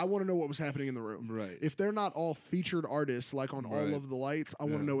 I want to know what was happening in the room. Right. If they're not all featured artists, like on all of the lights, I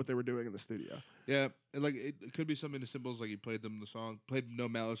want to know what they were doing in the studio. Yeah, and like it could be something as simple as like he played them the song, played No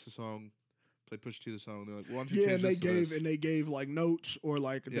Malice the song, played Push T the song. They're like, well, why don't you change and they gave like notes or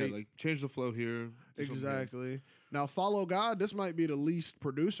like like change the flow here. Exactly. Now, Follow God. This might be the least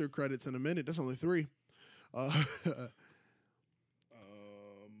producer credits in a minute. That's only 3.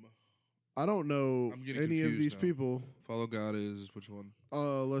 I don't know any of these people. Follow God is which one?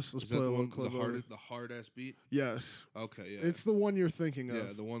 Let's play a little clip. The hard ass beat. Yes. Okay. Yeah. It's the one you're thinking of.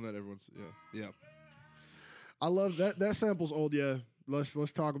 Yeah, the one that everyone's. Yeah. I love that. That sample's old. Yeah.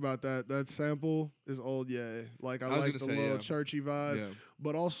 Let's talk about that. That sample is old. Yeah. Like I like the little churchy vibe. Yeah.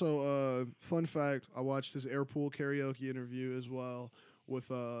 But also, fun fact: I watched his Airpool karaoke interview as well with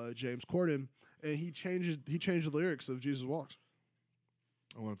James Corden, and he changed the lyrics of Jesus Walks.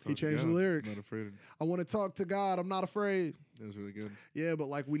 He changed the lyrics. I'm not afraid. I want to talk to God. I'm not afraid. That was really good. Yeah, but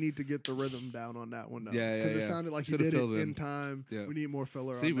like we need to get the rhythm down on that one though. Yeah, because it sounded like he did it in time. Yeah. We need more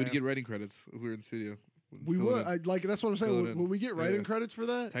filler. See, we'd get writing credits if we were in the studio. We would. Like that's what I'm saying. Would we get writing credits for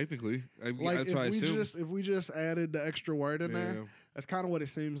that? Technically, like that's what I assume. If we just added the extra word in there, that's kind of what it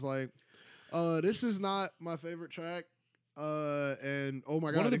seems like. This is not my favorite track. And oh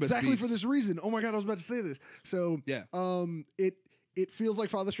my god, exactly for this reason. Oh my god, I was about to say this. So yeah. It feels like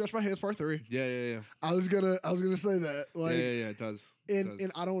Father Stretch My Hands Part 3. Yeah. I was gonna say that. Like, yeah, it does.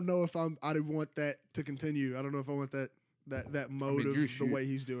 And I don't know if I want that to continue. I don't know if I want that mode of the way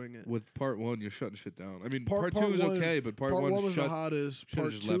he's doing it. With Part 1, you're shutting shit down. I mean, part 2 is okay, but Part 1 was the hottest.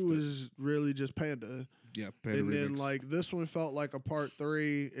 Part 2 is really just Panda. Yeah, Panda. And remix. then like this one felt like a Part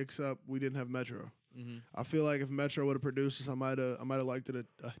 3, except we didn't have Metro. Mm-hmm. I feel like if Metro would have produced this, I might have liked it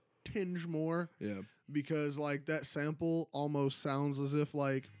a tinge more. Yeah. Because like that sample almost sounds as if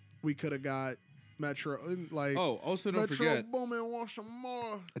like we could have got Metro like. Oh, also don't Metro forget. Boomin want some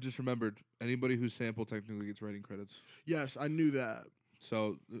more. I just remembered anybody who sampled technically gets writing credits. Yes, I knew that.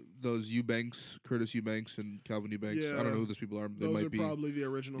 So those Eubanks, Curtis Eubanks, and Calvin Eubanks. Yeah. I don't know who those people are. They those might are be probably the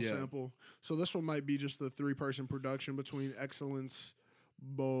original sample. So this one might be just the 3-person production between Excellence,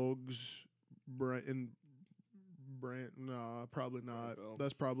 Bogues, and Brant. Nah, probably not.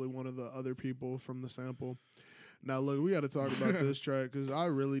 That's probably one of the other people from the sample. Now look, we got to talk about this track because I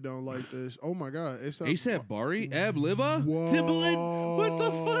really don't like this. Oh my god, it's ASAP Bari, Ab Liva, Timbaland. What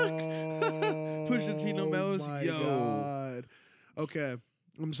the fuck? Pusha T, No Malice. Yo. God. Okay,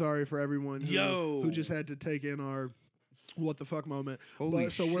 I'm sorry for everyone who just had to take in our what the fuck moment. Holy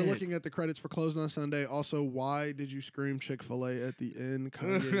shit. So we're looking at the credits for Closed on Sunday. Also, why did you scream Chick-fil-A at the end,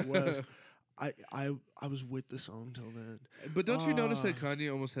 Kanye West? I was with the song till then. But don't you notice that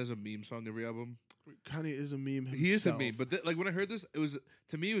Kanye almost has a meme song every album? Kanye is a meme himself. He is a meme. But like when I heard this,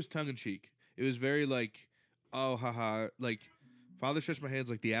 to me it was tongue in cheek. It was very like, oh haha, like Father Stretch My Hands,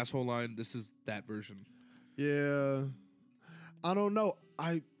 like the asshole line. This is that version. Yeah, I don't know.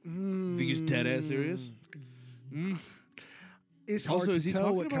 I think he's dead ass serious. It's hard also, to is he tell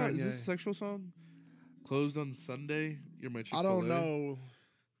talking what about? Kanye. Is this a sexual song? Closed on Sunday. You're my Chick-fil-A. I don't know.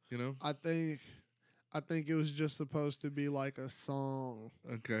 You know? I think it was just supposed to be like a song.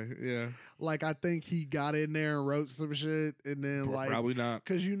 Okay, yeah. Like I think he got in there and wrote some shit, and then probably not.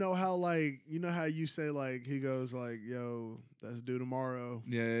 Cause you know how you say like he goes like, "Yo, let's do tomorrow."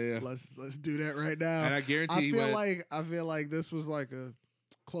 Yeah. Let's do that right now. And I guarantee I feel like this was like a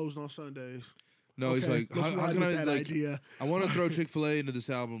Closed on Sundays. No, he's like, how can I idea? I want to throw Chick-fil-A into this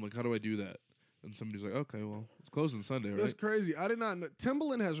album. Like, how do I do that? And somebody's like, okay, well, it's Closed on Sunday, right? That's crazy. I did not know.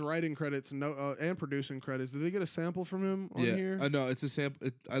 Timbaland has writing credits and producing credits. Did they get a sample from him on here? No, it's a sample.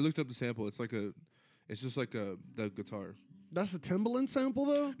 I looked up the sample. It's just like the guitar. That's a Timbaland sample,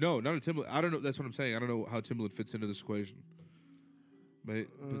 though? No, not a Timbaland. I don't know. That's what I'm saying. I don't know how Timbaland fits into this equation. But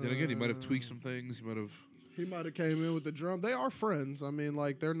then again, he might have tweaked some things. He might have came in with the drum. They are friends. I mean,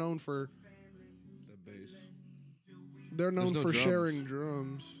 like, they're known for... The bass. They're known for sharing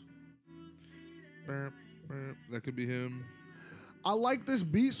drums. That could be him. I like this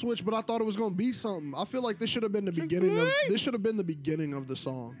beat switch, but I thought it was gonna be something. I feel like this should have been the beginning of the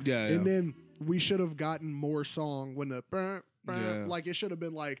song. Yeah. And then we should have gotten more song when the like it should have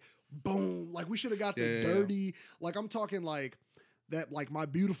been like boom. Like we should have got the dirty. Like I'm talking like that, like My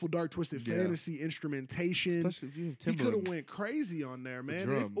Beautiful Dark Twisted Fantasy instrumentation. Especially if you have Timbaland. He could have went crazy on there,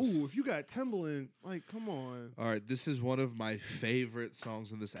 man. If you got Timbaland, like, come on. All right, this is one of my favorite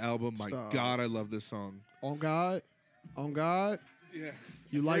songs on this album. My God, I love this song. On God? Yeah.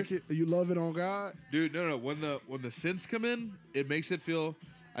 You like it? You love it on God? Dude, no. When the synths come in, it makes it feel...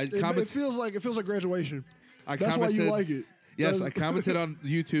 It feels like graduation. That's why you like it. Yes, I commented on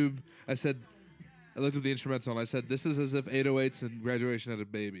YouTube. I said, I looked at the instrumental and I said, "This is as if 808s and Graduation had a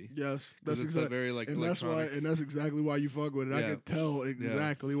baby." Yes, that's exactly very like and electronic. That's exactly why you fuck with it. I could tell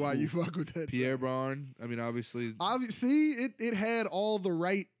exactly why you fuck with that. Pierre Barn. I mean, obviously. See, it had all the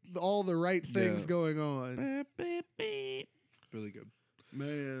right things going on. Really good,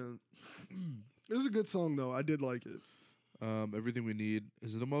 man. It was a good song though. I did like it. Everything We Need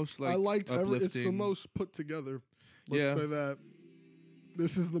is the most like I liked uplifting. It's the most put together. Let's say that.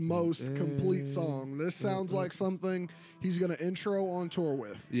 This is the most complete song. This sounds like something he's gonna intro on tour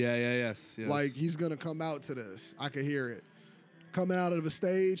with. Yes. Like he's gonna come out to this. I could hear it. Coming out of a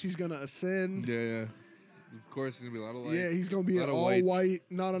stage, he's gonna ascend. Yeah. Of course, it's gonna be a lot of light. Yeah, he's gonna be in all white.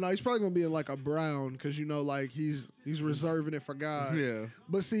 No. He's probably gonna be in like a brown because like he's reserving it for God. Yeah.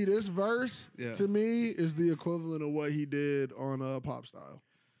 But see, this verse to me is the equivalent of what he did on Pop Style.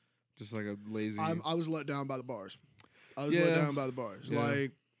 Just like a lazy. I was let down by the bars. Let down by the bars. Yeah.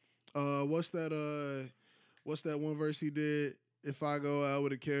 Like, what's that one verse he did? If I go out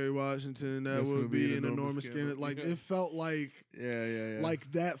with a Kerry Washington, that would be an enormous skin. Like it felt like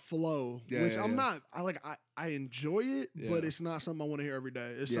like that flow. Which I'm not I enjoy it, but it's not something I want to hear every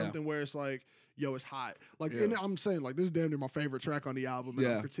day. It's something where it's like, yo, it's hot. Like and I'm saying like this is damn near my favorite track on the album, and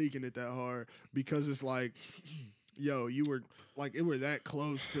I'm critiquing it that hard because it's like, yo, you were like it were that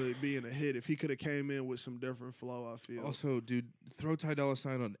close to it being a hit. If he could have came in with some different flow, I feel. Also, dude, throw Ty Dolla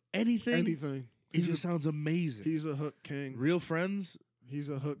 $ign on anything. It just sounds amazing. He's a hook king. Real Friends. He's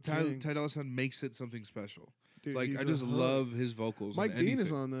a hook king. Ty Dolla $ign makes it something special. Dude, like I just love his vocals. Mike Dean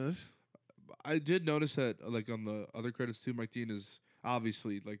is on this. I did notice that, like on the other credits too. Mike Dean is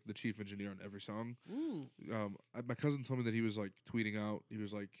obviously like the chief engineer on every song. My cousin told me that he was like tweeting out. He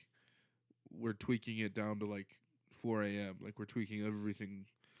was like, "We're tweaking it down to like 4 a.m. Like we're tweaking everything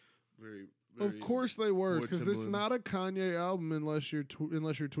very." Of course they were, because it's not a Kanye album unless you're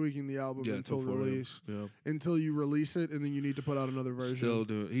tweaking the album until release. Until you release it, and then you need to put out another version. Still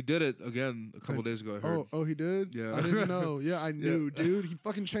do it. He did it again a couple days ago. I heard. Oh, he did? Yeah, I didn't know. Yeah, I knew, dude. He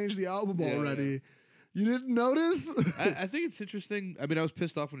fucking changed the album already. You didn't notice? I think it's interesting. I mean, I was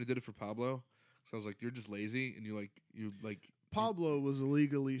pissed off when he did it for Pablo. So I was like, "You're just lazy," and you like. Pablo was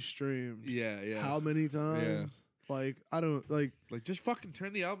illegally streamed. Yeah. How many times? Yeah. Like I don't like. Like just fucking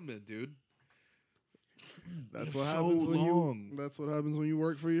turn the album in, dude. That's what happens when you. That's what happens when you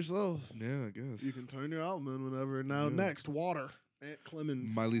work for yourself. Yeah, I guess you can turn your album in whenever. Now next, Water. Aunt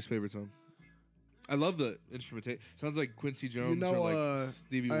Clemens. My least favorite song. I love the instrumentation. Sounds like Quincy Jones or like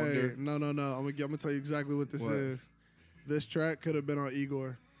Stevie Wonder. No. I'm gonna tell you exactly what this is. This track could have been on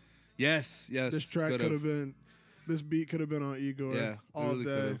Igor. Yes. This track could have been. This beat could have been on Igor. Yeah, all really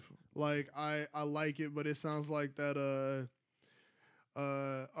day. Could've. Like I like it, but it sounds like that.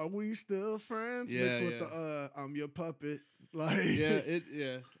 Are we still friends? Mixed with the I'm your puppet. Like I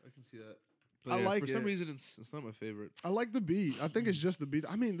can see that. But I like it. For some reason, it's not my favorite. I like the beat. I think it's just the beat.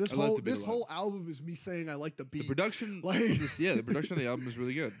 I mean, this whole album is me saying I like the beat. The production, the production of the album is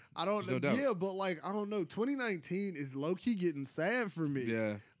really good. I don't know. No doubt. But like I don't know. 2019 is low key getting sad for me.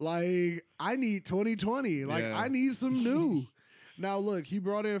 Yeah. Like I need 2020. Like I need some new. Now look, he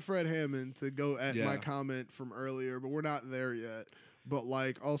brought in Fred Hammond to go at my comment from earlier, but we're not there yet. But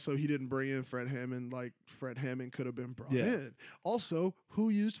like, also he didn't bring in Fred Hammond. Like Fred Hammond could have been brought in. Also, who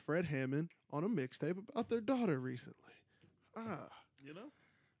used Fred Hammond on a mixtape about their daughter recently? You know?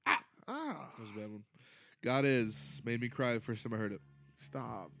 That was a bad one. God Is made me cry the first time I heard it.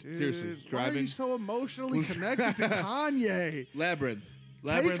 Stop, dude. Seriously, why are you so emotionally connected to Kanye? Labyrinth.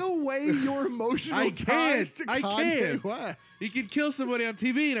 Take away your emotional ties to Kanye West. He can kill somebody on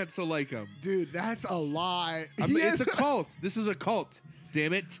TV and I'd still like him. Dude, that's a lie. It's a cult. This is a cult.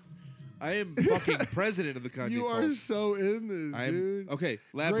 Damn it. I am fucking president of the Kanye cult. You are so in this, dude. Okay,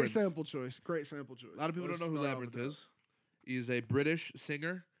 Labyrinth. Great sample choice. A lot of people don't know who Labyrinth is. He's a British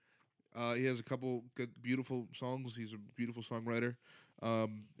singer. He has a couple good, beautiful songs. He's a beautiful songwriter.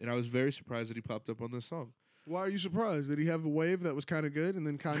 And I was very surprised that he popped up on this song. Why are you surprised? Did he have a wave that was kind of good, and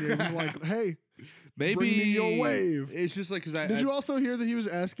then Kanye was like, "Hey, maybe bring me your wave." It's just like because did you also hear that he was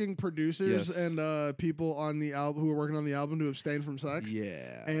asking producers and people on the album who were working on the album to abstain from sex?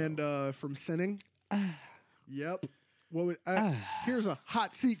 Yeah, and from sinning. Yep. Well, here's a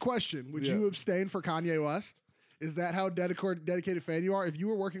hot seat question: would you abstain for Kanye West? Is that how dedicated fan you are? If you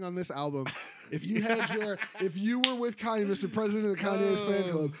were working on this album, if you were with Kanye, Mr. President of the Kanye's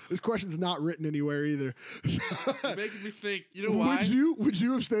fan club, this question's not written anywhere either. You're making me think. You know why? Would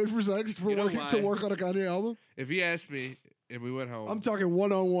you abstain for sex to work on a Kanye album? If he asked me and we went home, I'm talking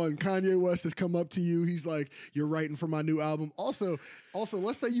one-on-one. Kanye West has come up to you. He's like, "You're writing for my new album." Also,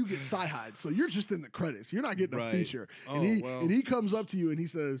 let's say you get sci-hied, so you're just in the credits. You're not getting a feature, and he comes up to you and he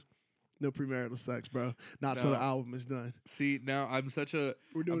says, No premarital sex, bro. Not till the album is done. See, now I'm such a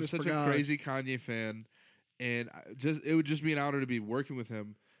God. crazy Kanye fan, and it would just be an honor to be working with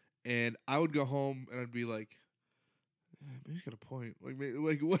him. And I would go home and I'd be like, maybe he's got a point. Like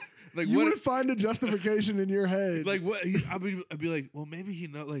what? Like you what would find a justification in your head. Like what? I'd be like, well, maybe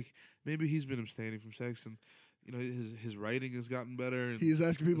maybe he's been abstaining from sex, and you know his writing has gotten better. And he's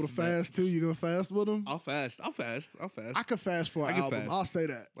asking people to fast too. You gonna fast with him? I'll fast. I could fast for an album. I'll say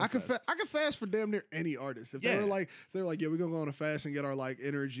that. I could fast for damn near any artist. If they're like, yeah, we're gonna go on a fast and get our like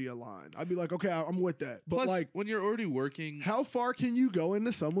energy aligned. I'd be like, okay, I'm with that. But plus, like, when you're already working, how far can you go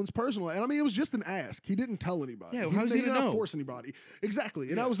into someone's personal? And I mean, it was just an ask. He didn't tell anybody. Yeah, how's he did not know? Force anybody. Exactly.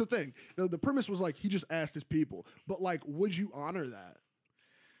 And that was the thing. The premise was like he just asked his people. But like, would you honor that?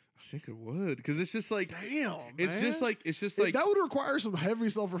 I think it would, because it's just like, damn, it's man. It's just like that would require some heavy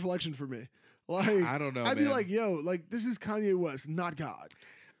self-reflection for me. Like, I don't know. I'd be like, yo, like this is Kanye West, not God.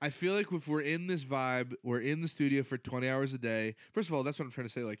 I feel like if we're in this vibe, we're in the studio for 20 hours a day. First of all, that's what I'm trying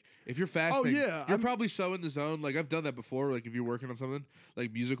to say. Like, if you're fasting, you're probably so in the zone. Like, I've done that before. Like, if you're working on something,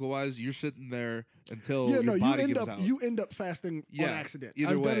 like musical-wise, you're sitting there until your body gives out. You end up fasting on accident.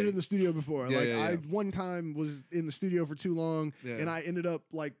 I've done it in the studio before. I one time was in the studio for too long, and I ended up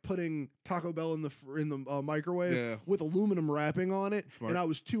like putting Taco Bell in the microwave with aluminum wrapping on it, and I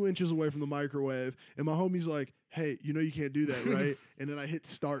was 2 inches away from the microwave, and my homie's like, hey, you know you can't do that, right? And then I hit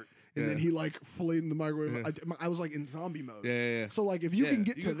start, and then he like flayed in the microwave. I was like in zombie mode. Yeah. So like if you can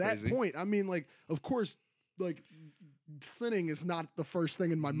get to that point, I mean, like of course, like sinning is not the first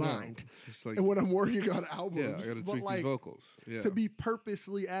thing in my mind. Like, and when I'm working on albums, I gotta tweak these vocals. Yeah. To be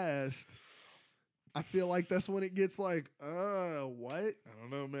purposely asked, I feel like that's when it gets like, what? I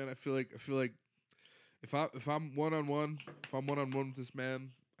don't know, man. I feel like if I'm one-on-one with this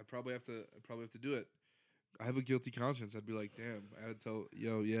man, I probably have to do it. I have a guilty conscience. I'd be like, damn, I had to tell,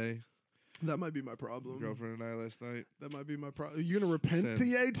 yay. That might be my problem. Girlfriend and I last night. That might be my problem. You gonna repent to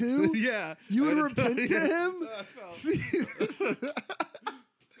Ye too? Yeah. You would repent to him?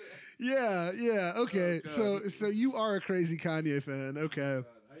 Yeah. Okay. So you are a crazy Kanye fan. Okay.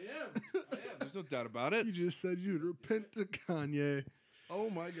 I am. There's no doubt about it. You just said you'd repent to Kanye. Oh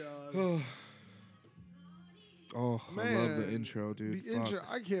my God. Oh, man, I love the intro, dude. The intro,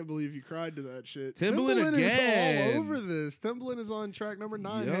 I can't believe you cried to that shit. Timbaland again. Is all over this. Timbaland is on track number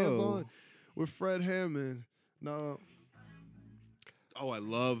 9, Hands On, with Fred Hammond. No. Oh, I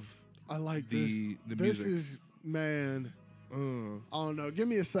like the this. music. This is, man. I don't know. Give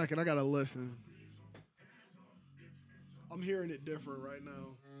me a second. I got to listen. I'm hearing it different right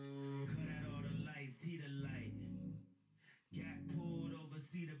now.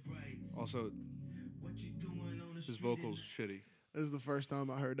 Also, his vocals shitty. This is the first time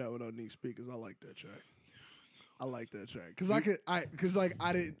I heard that one on Neat Speakers. I like that track. Because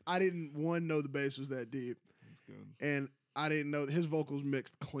I didn't know the bass was that deep. That's good. And I didn't know his vocals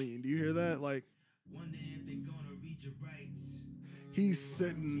mixed clean. Do you hear that? Like, he's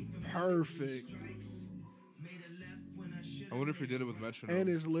sitting perfect. I wonder if he did it with metronome. And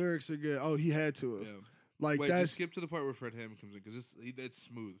his lyrics are good. Oh, he had to have. Yeah. Like, wait, just skip to the part where Fred Hammond comes in, because it's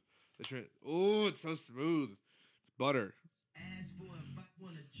smooth. Oh, it's so smooth. It's butter.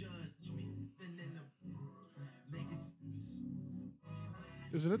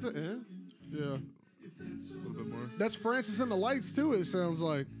 Is it at the end? Yeah. A little bit more. That's Francis and the Lights, too, it sounds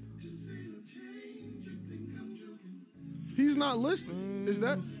like. He's not listening. Is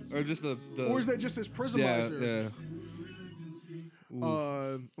that? Or just the or is that just his Prismizer? Yeah.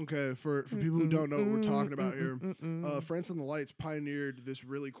 Okay, for people who don't know what we're talking about here, Francis and the Lights pioneered this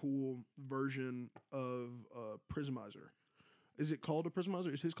really cool version of Prismizer. Is it called a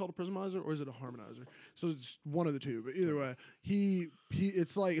Prismizer? Is his called a Prismizer, or is it a harmonizer? So it's one of the two. But either way,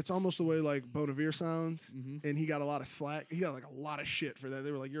 it's almost the way like Bon Iver sounds, and he got a lot of slack. He got like a lot of shit for that.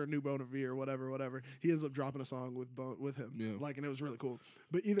 They were like, "You're a new Bon Iver," whatever. He ends up dropping a song with him, like, and it was really cool.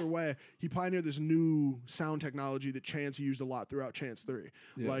 But either way, he pioneered this new sound technology that Chance used a lot throughout Chance 3.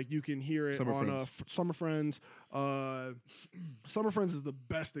 Yeah. Like you can hear it on Summer Friends. Summer Friends is the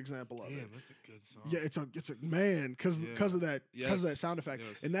best example of it. That's a good song. Yeah, it's a man because of that sound effect,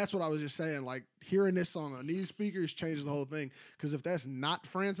 and that's what I was just saying. Like hearing this song on these speakers changes the whole thing. Because if that's not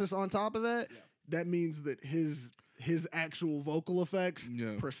Francis on top of that, that means that his actual vocal effects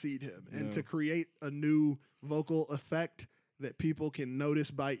precede him, and to create a new vocal effect that people can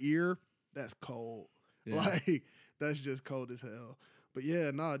notice by ear, that's cold. Yeah. Like that's just cold as hell. But yeah,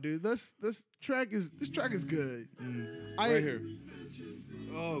 nah, dude, this track is good. Right here.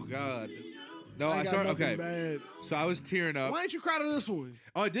 Oh God. No, I started. Okay. Bad. So I was tearing up. Why ain't you cry to this one?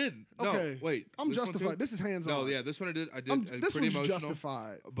 Oh, I did. No, okay. Wait. I'm justified. This is hands on. No, yeah, this one I did. This pretty one's emotional.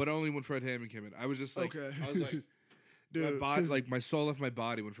 Justified. But only when Fred Hammond came in. I was just like, okay. I was like, dude, my body, like my soul left my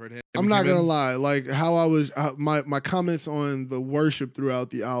body when Fred Hammond. I'm not gonna lie. Like how I was, my comments on the worship throughout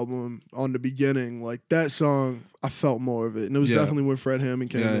the album on the beginning, like that song, I felt more of it, and it was definitely when Fred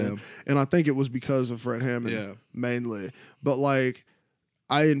Hammond came in, and I think it was because of Fred Hammond mainly. But like,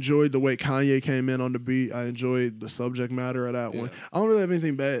 I enjoyed the way Kanye came in on the beat. I enjoyed the subject matter of that one. I don't really have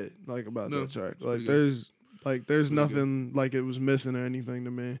anything bad like about that track. Like there's nothing like it was missing or anything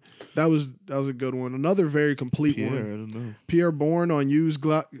to me. That was a good one. Another very complete one. I don't know. Pierre Bourne on used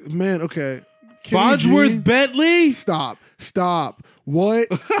man. Okay. Farnsworth Bentley. Stop. What?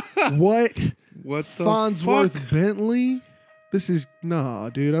 What? What the Farnsworth fuck? Bentley? This is dude.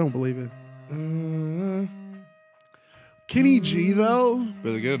 I don't believe it. Kenny G though.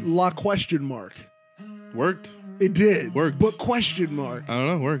 Really good. Question mark. Worked. It did. Worked. But question mark. I don't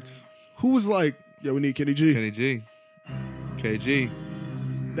know. Worked. Who was like, yo, we need Kenny G. Kenny G. KG.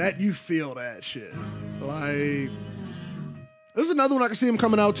 That you feel that shit. Like, there's another one I can see him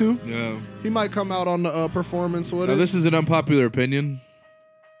coming out too. Yeah. He might come out on the performance with it. This is an unpopular opinion.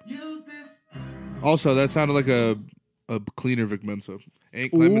 Also, that sounded like a cleaner Vic Mensa. Aunt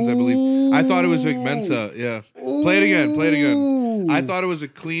Clemens, I believe. I thought it was Vic Mensa. Yeah. Play it again. I thought it was a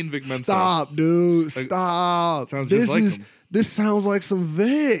clean Vic Mensa. Stop, dude. Stop. Sounds just like him. This sounds like some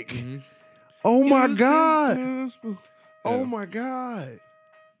Vic. Mm-hmm. Oh my God. Yeah. Oh my God.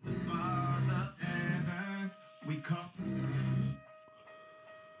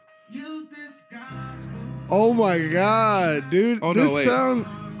 Oh my God, dude. Oh, no, wait.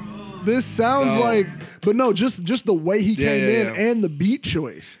 This sounds like, but no, just the way he came in and the beat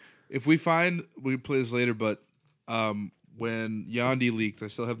choice. If we find, we play this later, but when Yandhi leaked, I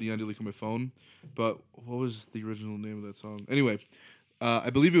still have the Yandhi leak on my phone, but what was the original name of that song? Anyway,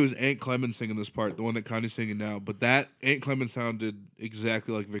 I believe it was Aunt Clemens singing this part, the one that Kanye's singing now, but that Aunt Clemens sounded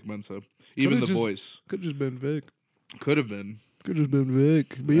exactly like Vic Mensa, even the voice. Could have just been Vic. Could have been. Could have been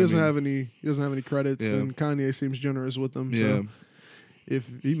Vic, but he doesn't have any credits, and Kanye seems generous with them. So if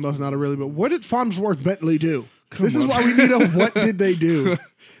he must not have really, but what did Farnsworth Bentley do? This is why we need a what did they do?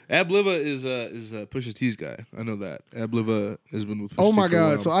 Abliva is Pusha T's guy. I know that. Abliva has been with Pusha T. Oh my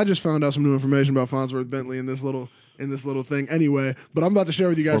God! So I just found out some new information about Farnsworth Bentley in this little thing. Anyway, but I'm about to share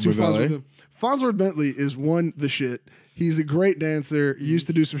with you guys who Farnsworth Bentley is the shit. He's a great dancer. He used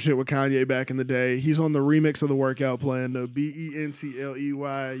to do some shit with Kanye back in the day. He's on the remix of the workout plan, the Bentley. You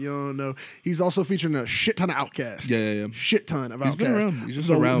don't know. He's also featured in a shit ton of Outkast. Yeah. Shit ton of Outkast. He's been around. He's just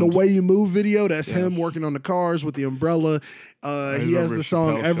around. The Way You Move video, that's him working on the cars with the umbrella. He has the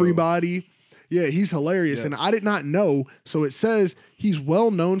song Everybody. Yeah, he's hilarious. Yeah. And I did not know. So it says he's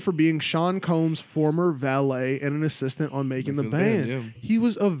well known for being Sean Combs' former valet and an assistant on making the band. Yeah. He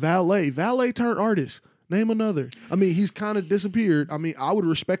was a valet turned artist. Name another. I mean, he's kind of disappeared. I mean, I would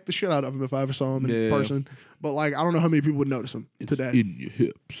respect the shit out of him if I ever saw him in person. But, like, I don't know how many people would notice him today. It's in your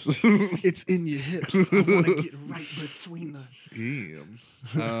hips. It's in your hips. I want to get right between the...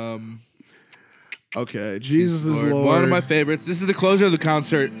 Damn. Okay, Jesus is Lord. One of my favorites. This is the closure of the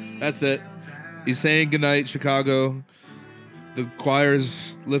concert. That's it. He's saying goodnight, Chicago. The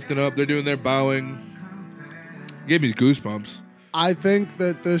choir's lifting up. They're doing their bowing. Gave me goosebumps. I think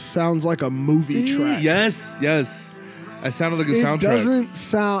that this sounds like a movie track. Yes. It sounded like a soundtrack. It doesn't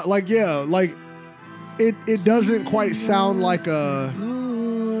sound like it doesn't quite sound like a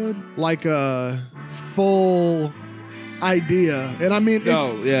full idea. And I mean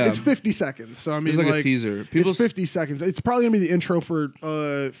it's 50 seconds. So I mean it's like a teaser. It's 50 seconds. It's probably gonna be the intro for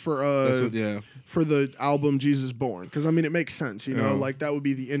the album Jesus Born. Because I mean it makes sense, you know, like that would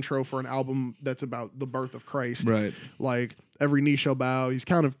be the intro for an album that's about the birth of Christ. Right. Like every knee shall bow. He's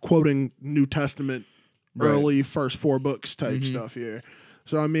kind of quoting New Testament early first 4 books type stuff here.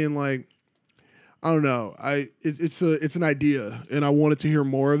 So I mean, like, I don't know. It's an idea, and I wanted to hear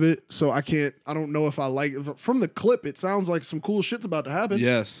more of it. So I don't know if I like it. From the clip, it sounds like some cool shit's about to happen.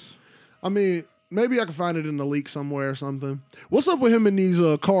 Yes. I mean, maybe I can find it in the leak somewhere or something. What's up with him and these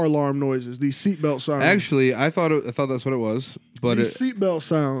car alarm noises, these seatbelt sounds? Actually, I thought that's what it was. But these seatbelt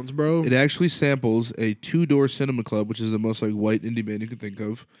sounds, bro. It actually samples a 2 Door Cinema Club, which is the most like white indie band you can think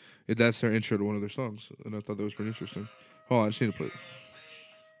of. That's their intro to one of their songs, and I thought that was pretty interesting. Hold on, I just need to play it.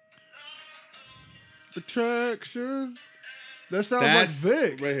 Attraction. That sounds like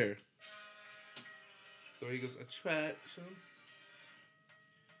Vic. Right here. The way he goes, attraction.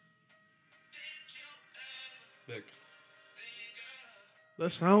 Vic.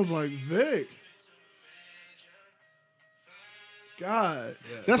 That sounds like Vic. God.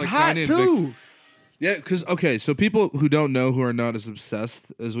 Yeah, that's like hot too. Yeah, because so people who don't know, who are not as obsessed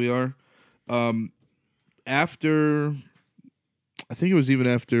as we are, after, I think it was even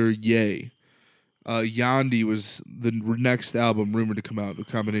after Ye, Yandi was the next album rumored to come out. A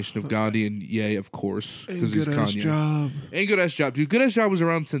combination of Gandhi and Ye, of course, because he's Kanye. Job. Ain't Good Ass Job, dude. Good Ass Job was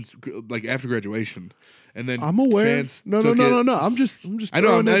around since like after graduation, and then I'm aware. No. I'm just. I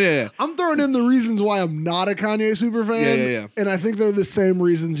know. I'm throwing in the reasons why I'm not a Kanye super fan. Yeah. And I think they're the same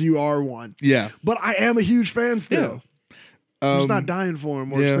reasons you are one. Yeah. But I am a huge fan still. Yeah. I'm just not dying for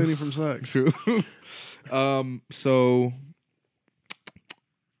him or abstaining from sex. True. So.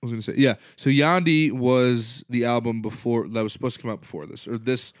 I was gonna say, yeah. So Yandi was the album before that was supposed to come out before this, or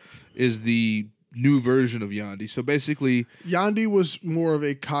this is the new version of Yandi. So basically, Yandi was more of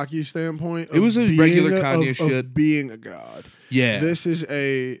a cocky standpoint. It was a regular Kanye shit, of being a god. Yeah, this is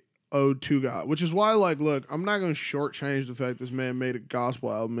a ode to God, which is why, like, look, I'm not gonna shortchange the fact this man made a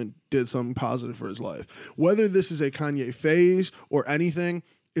gospel album and did something positive for his life. Whether this is a Kanye phase or anything,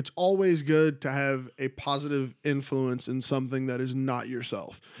 it's always good to have a positive influence in something that is not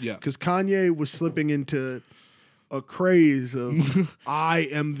yourself. Yeah. Because Kanye was slipping into a craze of I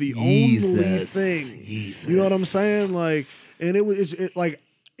am the only thing. Yeezus. You know what I'm saying? Like, and it's like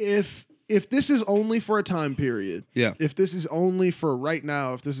if this is only for a time period, if this is only for right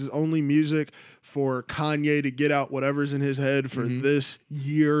now, if this is only music for Kanye to get out whatever's in his head for this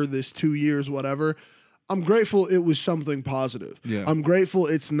year, this 2 years, whatever, I'm grateful it was something positive. Yeah. I'm grateful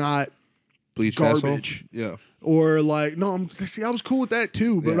it's not Bleach garbage. Castle? Yeah. Or like, no, I was cool with that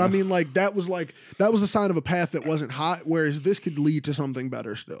too. But I mean, that was a sign of a path that wasn't hot, whereas this could lead to something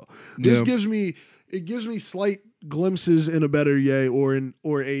better still. This gives me slight glimpses in a better Ye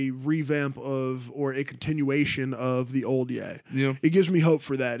or a revamp of or a continuation of the old Ye. Yeah. It gives me hope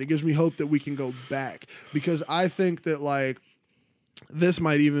for that. It gives me hope that we can go back. Because I think that like this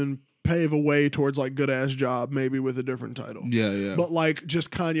might even pave a way towards like Good Ass Job, maybe with a different title. Yeah. But like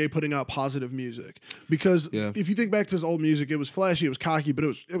just Kanye putting out positive music, because if you think back to his old music, it was flashy, it was cocky, but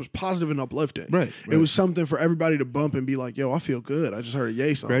it was positive and uplifting. Right. It was something for everybody to bump and be like, "Yo, I feel good. I just heard a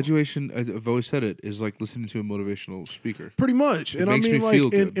Ye song." Graduation, I've always said it, is like listening to a motivational speaker. Pretty much, It and I makes mean me like, feel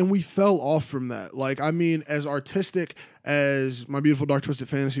good. and we fell off from that. Like, I mean, as artistic as My Beautiful Dark Twisted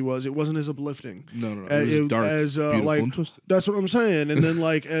Fantasy was, it wasn't as uplifting. No. It was dark, beautiful, like and twisted. that's what I'm saying. And then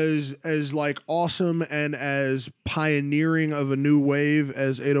like as like awesome and as pioneering of a new wave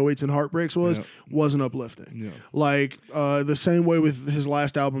as 808s and Heartbreaks wasn't uplifting. Yeah. Like the same way with his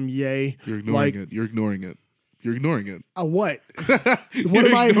last album, Ye. You're ignoring it. You're ignoring it. You're ignoring it. What? What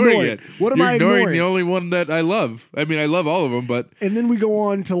am I ignoring? What am I ignoring? The only one that I love. I mean, I love all of them, but and then we go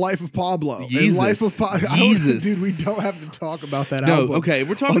on to Life of Pablo. Yeezus. And Life of Yeezus. Dude, we don't have to talk about that no, album. Okay,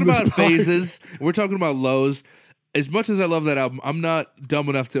 we're talking about phases. We're talking about lows. As much as I love that album, I'm not dumb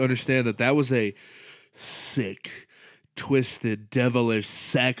enough to understand that was a sick, twisted, devilish,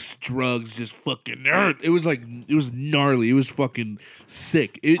 sex, drugs, just fucking nerd. It was gnarly. It was fucking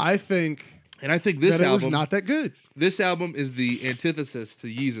sick. I think this album was not that good. This album is the antithesis to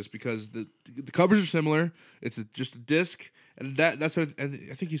Yeezus because the covers are similar. It's just a disc, and that's what. And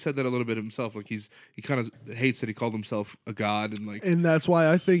I think he said that a little bit himself. Like he kind of hates that he called himself a god, and that's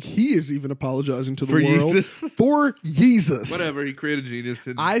why I think he is even apologizing to the for world Yeezus. For Yeezus. Whatever, he created genius.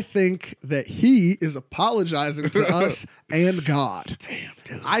 I think that he is apologizing to us and God. Damn,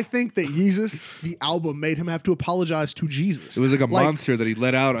 dude. I think that Yeezus, the album, made him have to apologize to Jesus. It was like a monster that he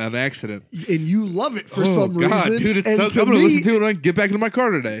let out on accident. And you love it for some God, reason. Dude, I'm going to listen to it when I get back into my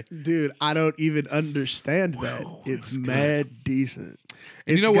car today. Dude, I don't even understand that. It's mad decent.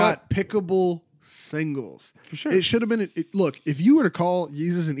 And It's got pickable singles. For sure. It should have been. Look, if you were to call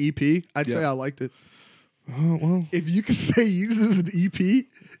Yeezus an EP, I'd say I liked it. Oh, well. If you could say Yeezus an EP,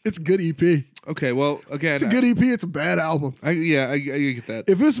 it's a good EP. Okay, well, again. It's a good EP. It's a bad album. I get that.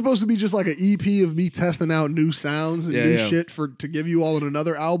 If it's supposed to be just like an EP of me testing out new sounds and new shit to give you all in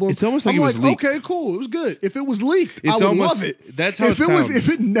another album, it's almost like it was leaked. Okay, cool. It was good. If it was leaked, I would love it. That's how it sounds. If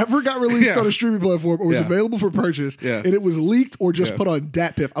it never got released on a streaming platform or was available for purchase, and it was leaked or just put on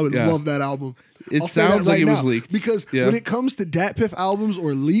DatPiff, I would love that album. It sounds like it was leaked. Because when it comes to DatPiff albums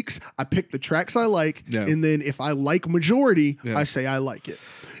or leaks, I pick the tracks I like, and then if I like majority, I say I like it.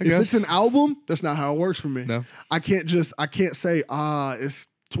 If it's an album, that's not how it works for me. No. I can't say, it's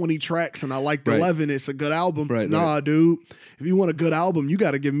 20 tracks and I like the 11, it's a good album. Nah, dude. If you want a good album, you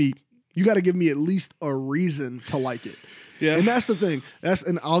gotta give me at least a reason to like it. Yeah. And that's the thing.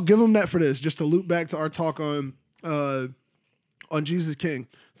 And I'll give him that for this, just to loop back to our talk on Jesus King.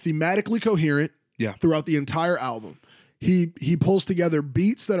 Thematically coherent throughout the entire album. He pulls together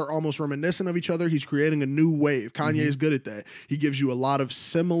beats that are almost reminiscent of each other. He's creating a new wave. Kanye is good at that. He gives you a lot of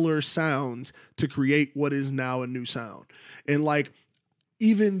similar sounds to create what is now a new sound. And like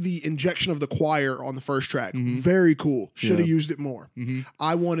even the injection of the choir on the first track, very cool. Should have used it more.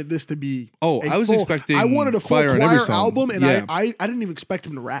 I wanted this to be I was expecting I wanted a full choir album, and yeah. I didn't even expect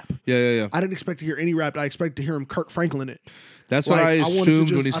him to rap. Yeah. I didn't expect to hear any rap. I expected to hear him Kirk Franklin it. That's what I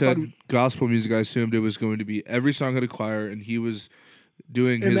assumed when he said gospel music. I assumed it was going to be every song had a choir, and he was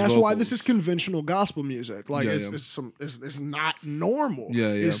doing his and that's vocals. why this is conventional gospel music. Like it's not normal.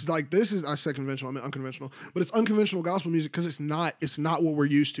 It's like this is I said conventional, I mean unconventional, but it's unconventional gospel music because it's not what we're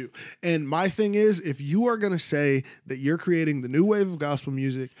used to. And my thing is, if you are gonna say that you're creating the new wave of gospel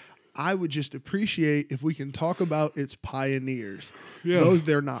music, I would just appreciate if we can talk about its pioneers. Those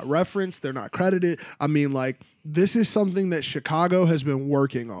they're not referenced, they're not credited. I mean, like, this is something that Chicago has been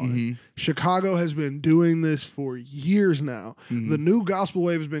working on. Chicago has been doing this for years now. The new gospel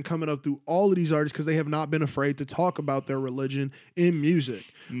wave has been coming up through all of these artists because they have not been afraid to talk about their religion in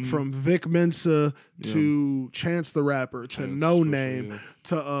music. From Vic Mensa to Chance the Rapper to No Name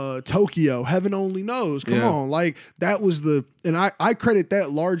to Tokyo. Heaven only knows. Come on. Like, that was and I credit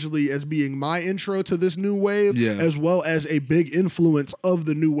that largely as being my intro to this new wave, as well as a big influence of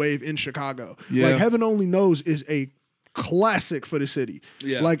the new wave in Chicago. Like, Heaven Only Knows is a classic for the city.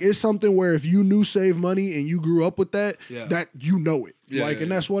 Like, it's something where if you knew Save Money and you grew up with that, that you know it.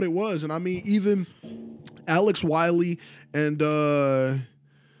 And that's what it was. And I mean, even Alex Wiley and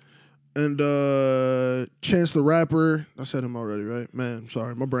Chance the Rapper, I said him already, right? Man,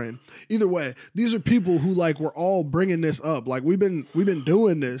 sorry, my brain. Either way, these are people who like were all bringing this up. Like we've been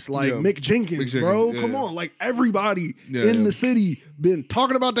doing this. Like Mick Jenkins, bro, come on. Like everybody in the city been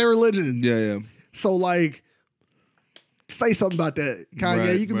talking about their religion. So like, say something about that,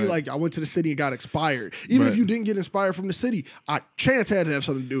 Kanye. You could be like, I went to the city and got inspired. Even if you didn't get inspired from the city, Chance had to have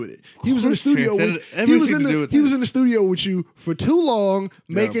something to do with it. He was in the studio. He was in the studio with you for too long,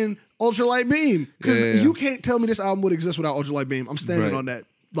 making Ultralight Beam. Because you can't tell me this album would exist without Ultralight Beam. I'm standing on that.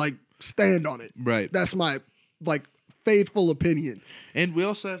 Like, stand on it. That's my like faithful opinion. And we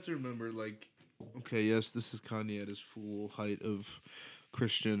also have to remember, like, okay, yes, this is Kanye at his full height of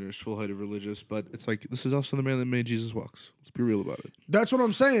Christian or his full height of religious, but it's like this is also the man that made Jesus Walks. Let's be real about it. That's what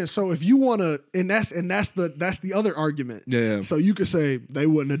I'm saying. So if you want to, and that's the other argument. So you could say they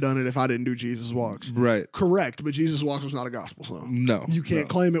wouldn't have done it if I didn't do Jesus Walks. Correct, but Jesus Walks was not a gospel song. No, you can't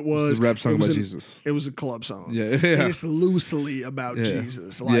claim it was. It's a rap song about Jesus. It was a club song. And it's loosely about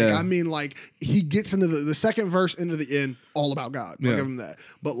Jesus. Like I mean, like he gets into the second verse into the end, all about God. I'll give him that.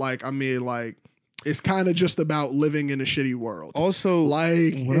 But like I mean, like. It's kind of just about living in a shitty world. Also,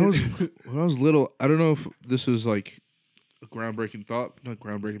 like when I was little, I don't know if this was like a groundbreaking thought, not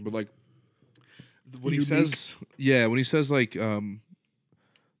groundbreaking, but like when he says like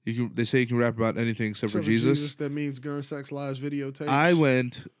they say you can rap about anything except for Jesus. That means gun, sex, lies, videotapes. I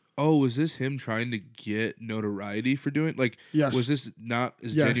went, oh, was this him trying to get notoriety for doing? Like, was this not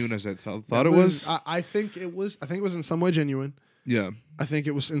as genuine as I thought it was? I think it was. I think it was in some way genuine. I think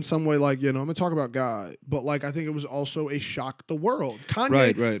it was in some way like, I'm gonna talk about God, but like I think it was also a shock the world.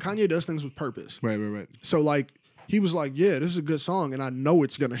 Kanye does things with purpose. Right. So like he was like, this is a good song, and I know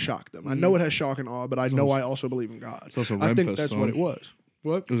it's gonna shock them. I know it has shock and awe, but I know I also believe in God. It's also a I think Rhymefest that's song. what it was.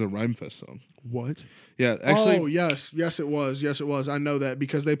 What? It was a Rhymefest song. What? Yeah, actually. Oh yes, it was. Yes, it was. I know that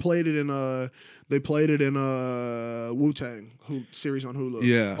because they played it in Wu-Tang series on Hulu.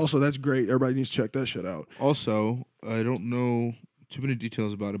 Yeah. Also, that's great. Everybody needs to check that shit out. Also, I don't know too many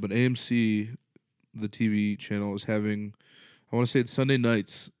details about it, but AMC, the TV channel, is having, I want to say it's Sunday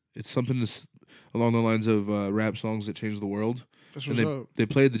nights. It's something along the lines of rap songs that change the world. That's what's up. They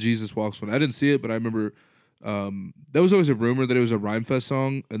played the Jesus Walks one. I didn't see it, but I remember there was always a rumor that it was a Rhymefest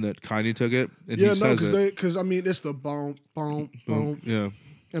song and that Kanye took it. And because I mean it's the boom, boom, boom. Yeah.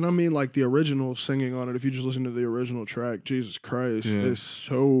 And I mean, like, the original singing on it, if you just listen to the original track, Jesus Christ, it's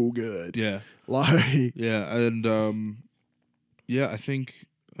so good. Yeah. Like. Yeah, and, I think,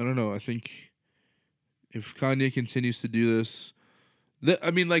 I don't know, I think if Kanye continues to do this,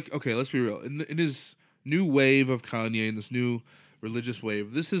 I mean, like, okay, let's be real. In his new wave of Kanye, in this new religious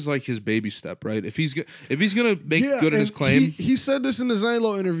wave, this is like his baby step, right? If he's gonna make good on his claim, he said this in the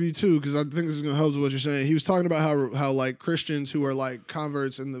Zane-Lo interview too, because I think this is gonna help with what you're saying. He was talking about how like Christians who are like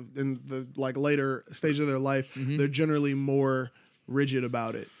converts in the like later stage of their life, they're generally more rigid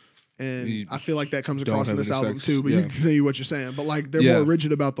about it. And I feel like that comes across in this album too. But you can continue what you're saying. But like they're more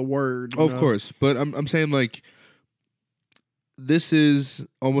rigid about the word. Of course, but I'm saying like this is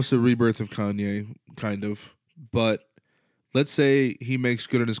almost a rebirth of Kanye, kind of, but. Let's say he makes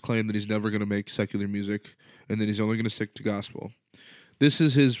good on his claim that he's never going to make secular music and then he's only going to stick to gospel. This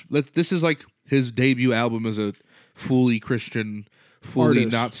is like his debut album as a fully Christian, fully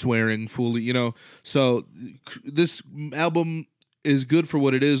artist. Not swearing, fully, So this album is good for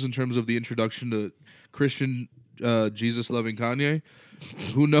what it is in terms of the introduction to Christian Jesus loving Kanye.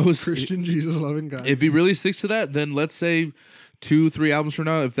 Who knows? Christian Jesus loving Kanye. If he really sticks to that, then let's say 2-3 albums from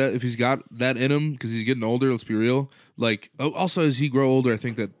now, if he's got that in him, because he's getting older, let's be real. Like, also as he grow older, I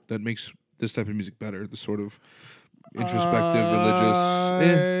think that makes this type of music better. The sort of introspective, religious.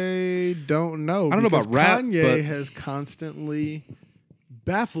 I don't know. I don't know about rap. Kanye has constantly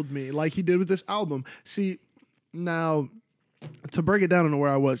baffled me, like he did with this album. See, now to break it down into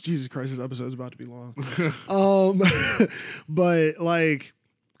where I was, Jesus Christ, this episode is about to be long. But like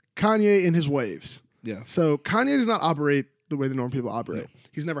Kanye in his waves. Yeah. So Kanye does not operate the way the normal people operate. No.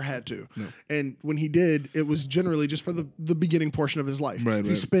 He's never had to. No. And when he did, it was generally just for the beginning portion of his life. Right,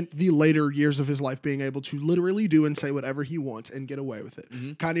 he spent the later years of his life being able to literally do and say whatever he wants and get away with it.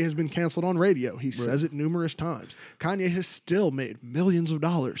 Mm-hmm. Kanye has been canceled on radio. He says it numerous times. Kanye has still made millions of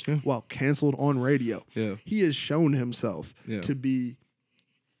dollars while canceled on radio. Yeah. He has shown himself to be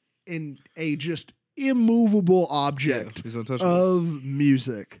in a just immovable object of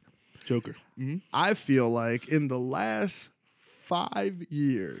music. Joker. Mm-hmm. I feel like in the last 5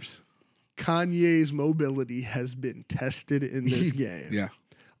 years, Kanye's mobility has been tested in this game. Yeah.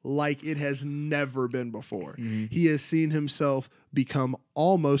 Like it has never been before. Mm-hmm. He has seen himself become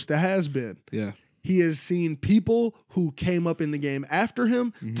almost a has-been. Yeah. He has seen people who came up in the game after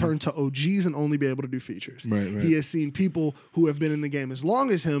him turn to OGs and only be able to do features. Right. He has seen people who have been in the game as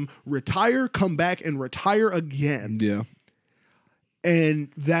long as him retire, come back, and retire again. Yeah. And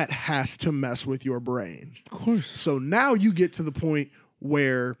that has to mess with your brain. Of course. So now you get to the point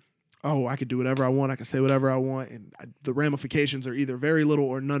where, I could do whatever I want. I can say whatever I want. And the ramifications are either very little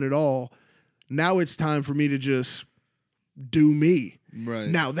or none at all. Now it's time for me to just do me. Right.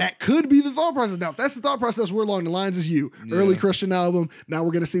 Now that could be the thought process. Now if that's the thought process, we're along the lines as you. Yeah. Early Christian album. Now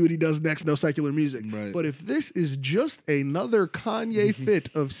we're going to see what he does next. No secular music. Right. But if this is just another Kanye fit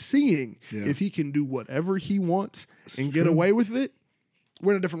of seeing if he can do whatever he wants and get away with it,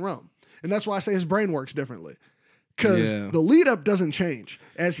 we're in a different realm. And that's why I say his brain works differently. Because the lead up doesn't change.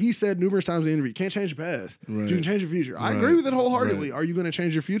 As he said numerous times in the interview, you can't change your past. Right. You can change your future. I agree with it wholeheartedly. Right. Are you going to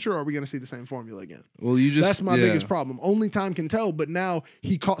change your future, or are we going to see the same formula again? Well, that's my biggest problem. Only time can tell. But now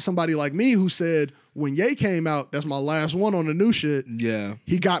he caught somebody like me who said, when Ye came out, that's my last one on the new shit. Yeah.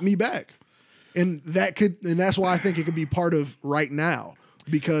 He got me back. And that's why I think it could be part of right now.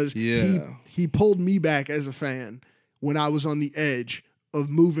 Because he pulled me back as a fan when I was on the edge of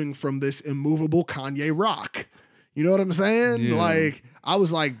moving from this immovable Kanye rock. You know what I'm saying? Yeah. Like, I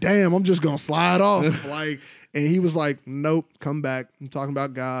was like, damn, I'm just going to slide off. And he was like, nope, come back. I'm talking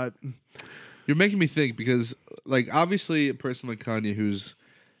about God. You're making me think because, like, obviously a person like Kanye who's,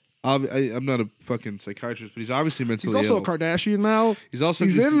 I'm not a fucking psychiatrist, but he's obviously mentally ill. He's also a Kardashian now. He's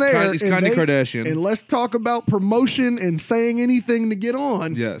in there. He's Kanye Kardashian. And let's talk about promotion and saying anything to get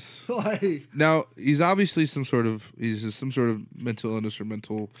on. Yes. Now, he's obviously some sort of mental illness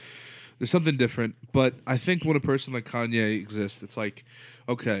or there's something different. But I think when a person like Kanye exists, it's like,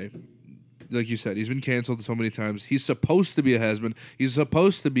 okay, like you said, he's been canceled so many times. He's supposed to be a has-been. He's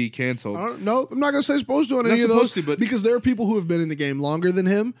supposed to be canceled. No, I'm not going to say supposed to on any of those. Because there are people who have been in the game longer than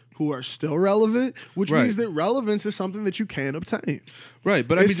him who are still relevant, which means that relevance is something that you can obtain. Right,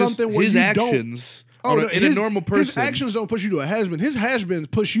 but I mean, just his actions... in a normal person. His actions don't push you to a has-been. His has-beens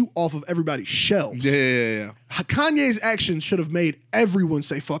push you off of everybody's shelves. Yeah. Kanye's actions should have made everyone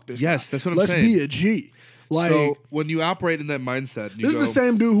say, fuck this guy. That's what I'm saying. Let's be a G. Like, so when you operate in that mindset... This is the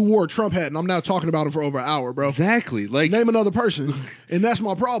same dude who wore a Trump hat, and I'm now talking about him for over an hour, bro. Exactly. Like, name another person. And that's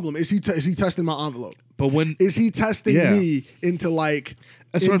my problem. Is he testing my envelope? But when... Is he testing me into, like...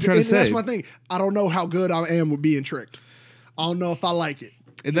 That's what I'm trying to say. That's my thing. I don't know how good I am with being tricked. I don't know if I like it.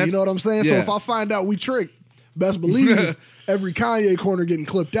 And you know what I'm saying? So if I find out we tricked, best believe every Kanye corner getting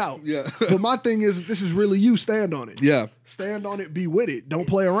clipped out. Yeah. But my thing is, if this is really you, stand on it. Yeah. Stand on it, be with it. Don't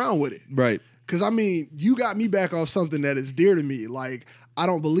play around with it. Right. Because, I mean, you got me back off something that is dear to me. Like, I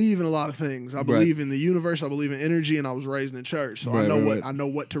don't believe in a lot of things. I believe in the universe. I believe in energy, and I was raised in church. So I know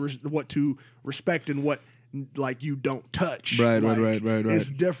what to respect and what, like, you don't touch. Right. It's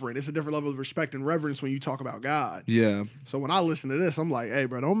different. It's a different level of respect and reverence when you talk about God. Yeah. So when I listen to this, I'm like, hey,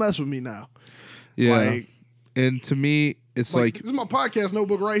 bro, don't mess with me now. Yeah. Like, and to me, it's like this is my podcast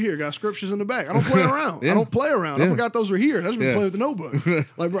notebook right here. Got scriptures in the back. I don't play around. I don't play around. I forgot those were here. I just been playing with the notebook.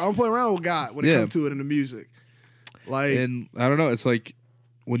 Like, bro, I don't play around with God when it comes to it in the music. Like, and I don't know. It's like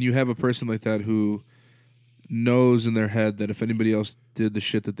when you have a person like that who knows in their head that if anybody else did the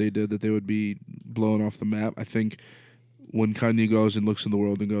shit that they did, that they would be blown off the map. I think when Kanye goes and looks in the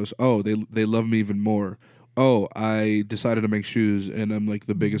world and goes, oh, they love me even more. Oh, I decided to make shoes, and I'm like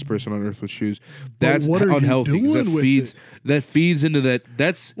the biggest person on earth with shoes. That's unhealthy. That feeds into that.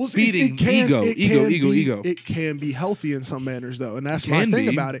 That's feeding ego. It can be healthy in some manners, though, and that's my thing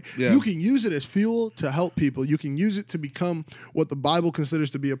about it. Yeah. You can use it as fuel to help people. You can use it to become what the Bible considers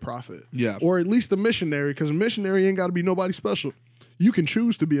to be a prophet, or at least a missionary. Because a missionary ain't got to be nobody special. You can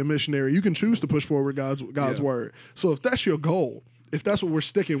choose to be a missionary. You can choose to push forward God's word. So if that's your goal. If that's what we're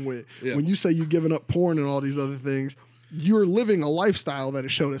sticking with, when you say you're giving up porn and all these other things, you're living a lifestyle that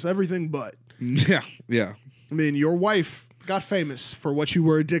has shown us everything but. Yeah. I mean, your wife got famous for what you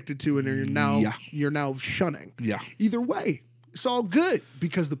were addicted to, and you're now shunning. Yeah. Either way, it's all good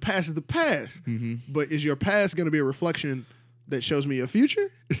because the past is the past. Mm-hmm. But is your past going to be a reflection that shows me your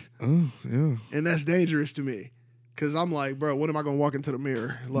future? Oh, yeah. And that's dangerous to me. Because I'm like, bro, when am I going to walk into the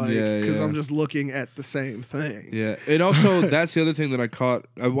mirror? Like, because I'm just looking at the same thing. Yeah. And also, that's the other thing that I caught.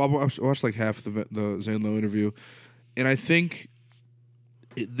 I watched like half the Zane Lowe interview. And I think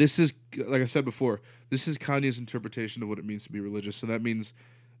this is, like I said before, this is Kanye's interpretation of what it means to be religious. So that means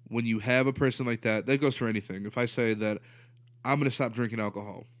when you have a person like that goes for anything. If I say that I'm going to stop drinking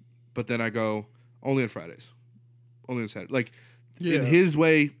alcohol, but then I go, only on Fridays, only on Saturday. Like, in his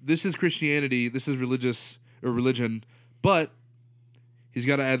way, this is Christianity, this is religious or religion, but he's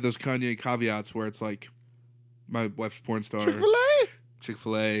got to add those Kanye caveats where it's like, my wife's a porn star,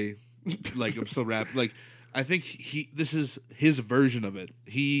 Chick-fil-A, like I'm still rapping. Like, I think this is his version of it.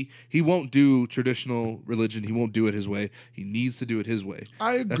 He won't do traditional religion. He won't do it his way. He needs to do it his way.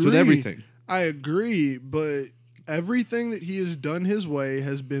 I agree. That's with everything. I agree, but everything that he has done his way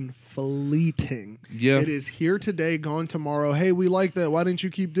has been fleeting. Yeah. It is here today, gone tomorrow. Hey, we like that. Why didn't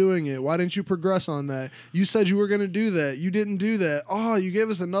you keep doing it? Why didn't you progress on that? You said you were going to do that. You didn't do that. Oh, you gave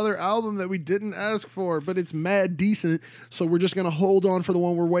us another album that we didn't ask for, but it's mad decent, so we're just going to hold on for the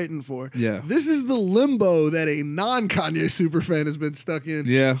one we're waiting for. Yeah. This is the limbo that a non-Kanye superfan has been stuck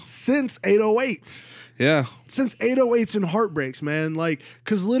in since 808. Yeah. Since 808s and Heartbreaks, man. Like,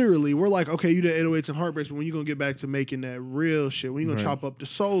 because literally, we're like, okay, you did 808s and Heartbreaks, but when you going to get back to making that real shit? When you going to chop up the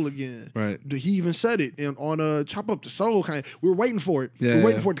soul again? Right. He even said it on Chop Up the Soul kind of. We were waiting for it. We were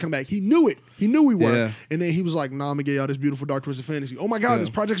waiting for it to come back. He knew it. He knew we were. Yeah. And then he was like, nah, I'm going to get y'all this beautiful Dark Twisted Fantasy. Oh, my God,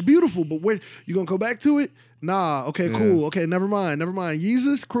 this project's beautiful, but where you going to go back to it? Nah, okay, cool. Okay, never mind.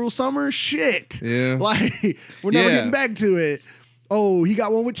 Yeezus, Cruel Summer, shit. Yeah. Like, we're never getting back to it. Oh, he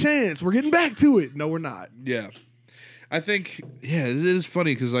got one with Chance. We're getting back to it. No, we're not. Yeah. I think, it is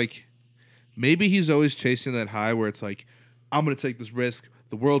funny because, like, maybe he's always chasing that high where it's like, I'm going to take this risk.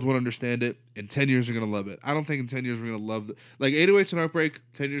 The world won't understand it. In 10 years, they're going to love it. I don't think in 10 years we're going to love it. Like, 808s and Heartbreak,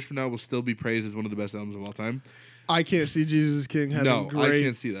 10 years from now, will still be praised as one of the best albums of all time. I can't see Jesus King having great I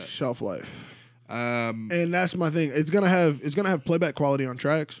can't see that. Shelf life. And that's my thing. It's gonna have playback quality on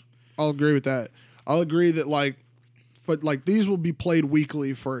tracks. I'll agree with that. I'll agree that, but these will be played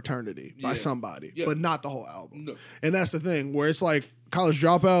weekly for eternity by somebody, but not the whole album. No. And that's the thing where it's like College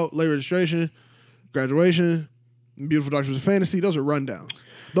Dropout, Late Registration, Graduation, Beautiful Dark Twisted Fantasy. Those are rundowns.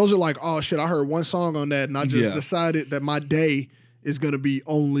 Those are like, oh shit, I heard one song on that and I just decided that my day is gonna be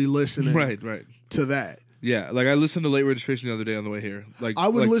only listening to that. Yeah, like I listened to Late Registration the other day on the way here. Like I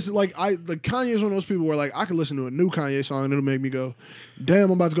would listen, Kanye is one of those people where I could listen to a new Kanye song and it'll make me go, damn,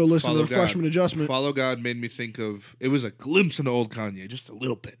 I'm about to go listen to the Freshman Adjustment. Follow God made me think of, it was a glimpse into old Kanye, just a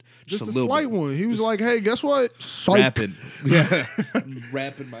little bit. Just a slight one. He was like, hey, guess what? Rapping. Yeah.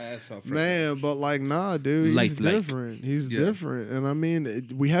 Rapping my ass off. Man, but nah, dude, he's different. He's different. And I mean,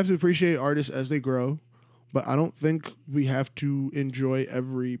 we have to appreciate artists as they grow, but I don't think we have to enjoy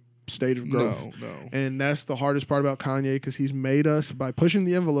every stage of growth. No. And that's the hardest part about Kanye because he's made us, by pushing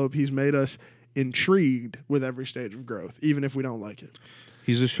the envelope, he's made us intrigued with every stage of growth, even if we don't like it.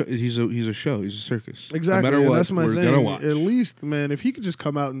 He's a show. He's a circus. Exactly. No matter what, that's my we're thing. Gonna watch. At least, man, if he could just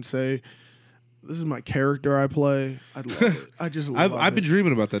come out and say, this is my character I play, I'd love it. I just love it. I've been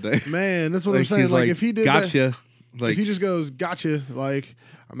dreaming about that day. Man, that's what I'm saying. Like if he did gotcha. If he just goes, gotcha,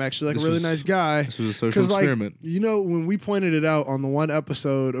 I'm actually a really nice guy. This was a social experiment. When we pointed it out on the one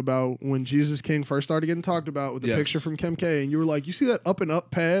episode about when Jesus King first started getting talked about with the picture from Kim K, and you were like, you see that Up and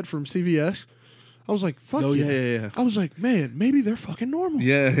Up pad from CVS? I was like, fuck yeah. I was like, man, maybe they're fucking normal.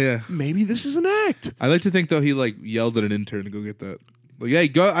 Yeah. Maybe this is an act. I like to think, though, he yelled at an intern to go get that. Like, hey,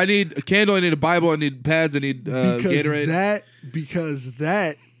 go! I need a candle, I need a Bible, I need pads, I need Gatorade. Because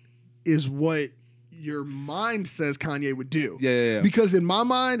that is what your mind says Kanye would do. Yeah. Because in my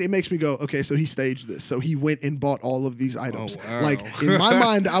mind, it makes me go, okay, so he staged this. So he went and bought all of these items. Oh, wow. Like, in my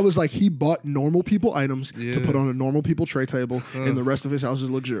mind, I was like, he bought normal people items to put on a normal people tray table, and the rest of his house is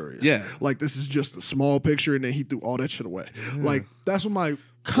luxurious. Yeah. Like, this is just a small picture, and then he threw all that shit away. Like, that's what my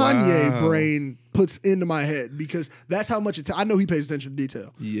Kanye brain puts into my head, because that's how much I know he pays attention to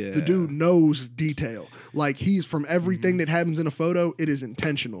detail. Yeah. The dude knows detail. Like, he's from everything that happens in a photo, it is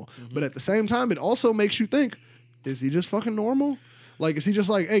intentional. But at the same time, it also makes you think, is he just fucking normal? Like, is he just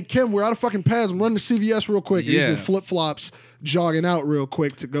like, hey, Kim, we're out of fucking pads. I'm running to CVS real quick. And he's in flip-flops jogging out real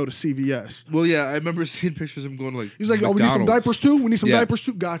quick to go to CVS. Well, yeah, I remember seeing pictures of him going, like, he's like, oh, we need some diapers, too? We need some diapers,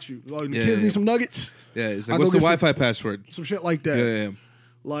 too? Got you. Like, the kids need some nuggets? Yeah, he's like, what's the Wi-Fi password? Some shit like that. Yeah.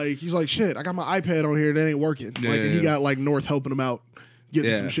 Like, he's like, shit, I got my iPad on here that ain't working. And he got, like, North helping him out,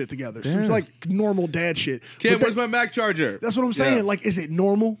 getting some shit together. So it's like normal dad shit. Kim, where's my Mac charger? That's what I'm saying. Yeah. Like, is it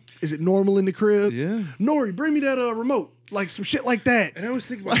normal? Is it normal in the crib? Yeah. Nori, bring me that remote. Like, some shit like that. And I was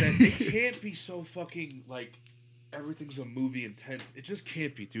thinking about that. It can't be so fucking, like, everything's a movie intense. It just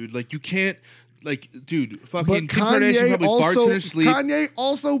can't be, dude. Like, you can't, like, dude, fucking Kim Kardashian probably farts in her sleep. Kanye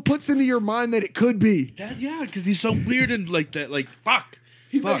also puts into your mind that it could be. Yeah, because he's so weird and like that. Like, fuck.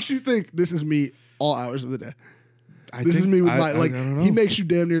 He makes you think this is me all hours of the day. This is me with my, like, he makes you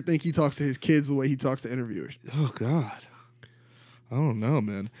damn near think he talks to his kids the way he talks to interviewers. Oh, God. I don't know,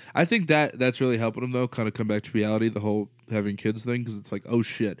 man. I think that's really helping him, though, kind of come back to reality, the whole having kids thing, because it's like, oh,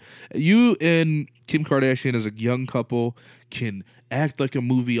 shit. You and Kim Kardashian as a young couple can act like a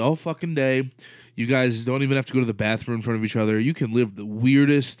movie all fucking day. You guys don't even have to go to the bathroom in front of each other. You can live the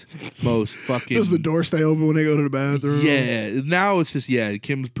weirdest, most fucking... Does the door stay open when they go to the bathroom? Yeah. Now it's just,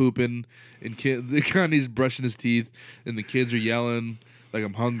 Kim's pooping, and Kanye's brushing his teeth, and the kids are yelling like,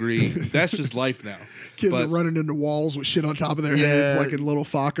 I'm hungry. That's just life now. Kids are running into walls with shit on top of their heads, like in Little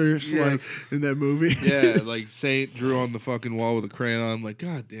Fockers, like in that movie. Yeah, like Saint drew on the fucking wall with a crayon. Like,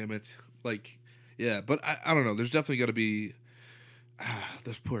 God damn it. Like, yeah, but I don't know. There's definitely got to be...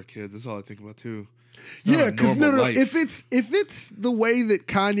 those poor kids. That's all I think about too. Yeah, because no, if it's the way that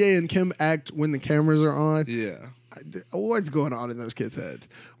Kanye and Kim act when the cameras are on, what's going on in those kids' heads?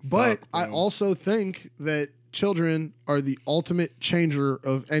 But I also think that children are the ultimate changer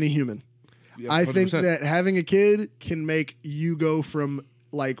of any human. Yeah, I think that having a kid can make you go from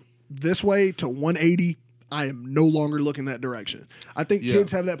like this way to 180. I am no longer looking that direction. I think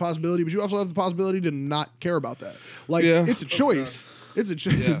kids have that possibility, but you also have the possibility to not care about that. Like, it's a choice. It's a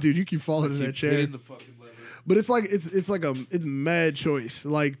choice. Dude, you keep falling in that chair. But it's like it's mad choice.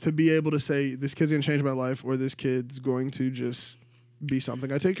 Like, to be able to say this kid's gonna change my life, or this kid's going to just be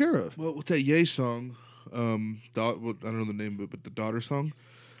something I take care of. Well, with that Ye song, I don't know the name of it, but the Daughter song.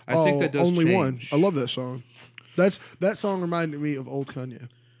 I think that does Only change. One. I love that song. That song reminded me of old Kanye.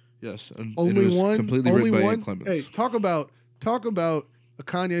 Yes, Only One. Completely Only written by One. Clemens. Hey, talk about a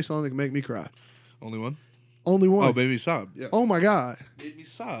Kanye song that can make me cry. Only One. Only One. Oh, Made Me Sob. Yeah. Oh my God. Made Me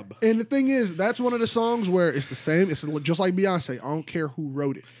Sob. And the thing is, that's one of the songs where it's the same. It's just like Beyonce. I don't care who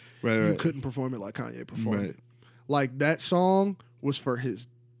wrote it. Right. You couldn't perform it like Kanye performed it. Like, that song was for his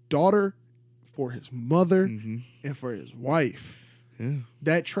daughter, for his mother, and for his wife. Yeah.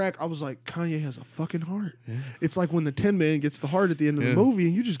 That track, I was like, Kanye has a fucking heart. Yeah. It's like when the Tin Man gets the heart at the end of the movie,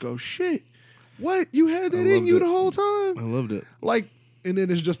 and you just go, shit, what? You had that in you the whole time? I loved it. Like, and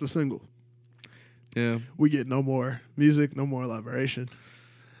then it's just a single. Yeah. We get no more music, no more elaboration.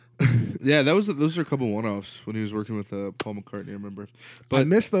 Yeah, those are a couple one-offs when he was working with Paul McCartney, I remember. But I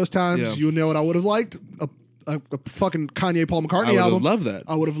missed those times. Yeah. You know what I would have liked? A fucking Kanye Paul McCartney album. I would have loved that.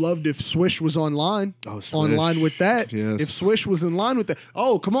 I would have loved if Swish was online. Oh, Swish. Online with that. Yes. If Swish was in line with that.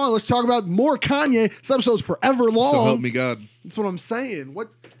 Oh, come on, let's talk about more Kanye. This episode's forever long. So help me God. That's what I'm saying. What,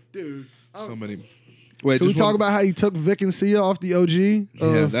 dude? So many. Wait, can we talk about how he took Vic and Sia off the OG?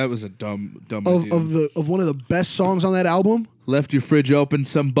 Yeah, that was a dumb idea. Of one of the best songs on that album. Left your fridge open.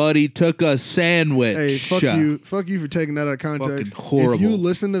 Somebody took a sandwich. Hey, fuck you for taking that out of context. Fucking horrible. If you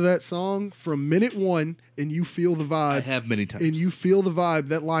listen to that song from minute one and you feel the vibe, I have many times. And you feel the vibe,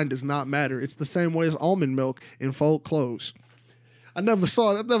 that line does not matter. It's the same way as almond milk in fold clothes. I never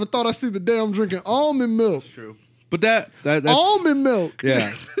saw it. I never thought I'd see the day I'm drinking almond milk. That's true. But that's almond milk.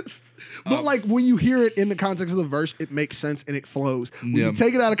 Yeah. But like, when you hear it in the context of the verse, it makes sense and it flows. When you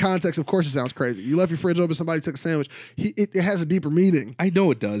take it out of context, of course it sounds crazy. You left your fridge open, somebody took a sandwich. It has a deeper meaning. I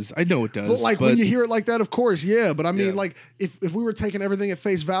know it does. But like, when you hear it like that, of course, yeah. But I mean, like, if we were taking everything at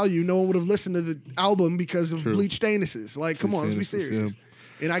face value, no one would have listened to the album because of bleached anuses. Like, come on, let's be serious.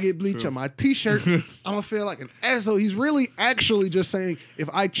 and I get bleach on my t-shirt, I'm gonna feel like an asshole. He's really actually just saying if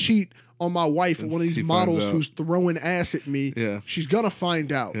I cheat on my wife or one of these models who's throwing ass at me, she's gonna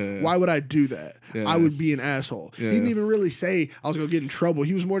find out. Why would I do that? I would be an asshole. He didn't even really say I was gonna get in trouble.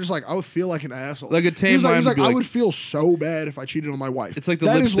 He was more just like, I would feel like an asshole. Like a tame he was like, I would feel so bad if I cheated on my wife. It's like the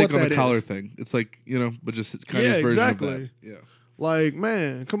lipstick on the collar thing. It's like, but just kind of version of that. Yeah. Like,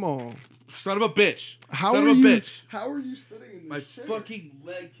 man, come on. Son of a bitch. How are you sitting in this chair? My fucking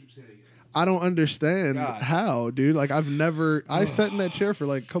leg keeps hitting it. I don't understand how, dude. Like, I sat in that chair for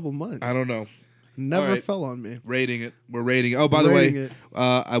like a couple months. I don't know. Never fell on me. Rating it. We're rating it. Oh, by the way,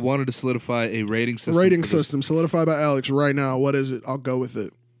 I wanted to solidify a rating system. Rating system. Solidified by Alex right now. What is it? I'll go with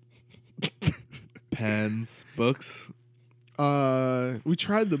it. Pens. Books. We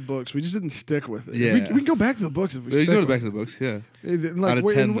tried the books. We just didn't stick with it. Yeah. We can go back to the books if we stick. We can go back to the books, yeah. Like, out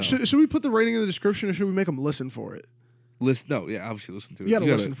of 10, should we put the rating in the description or should we make them listen for it? Obviously listen to it. You gotta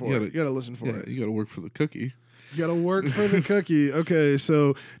listen for it. You gotta listen for it. You gotta work for the cookie. You gotta work for the cookie. Okay,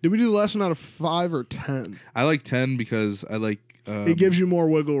 so did we do the last one out of 5 or 10? I like 10 because I like... it gives you more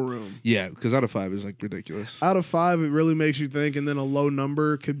wiggle room. Yeah, because out of 5 is like ridiculous. Out of 5, it really makes you think, and then a low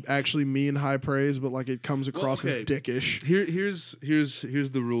number could actually mean high praise, but like it comes across as dickish. Here's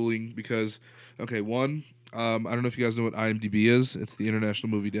the ruling because, one... I don't know if you guys know what IMDb is. It's the International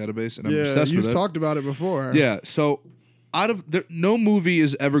Movie Database, and I'm obsessed with it. You've talked about it before. Yeah, so no movie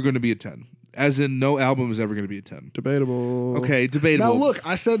is ever going to be a 10. As in, no album is ever going to be a 10. Debatable. Okay, debatable. Now, look,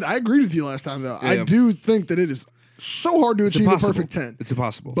 I agreed with you last time, though. Yeah. I do think that it is so hard to achieve a perfect 10. It's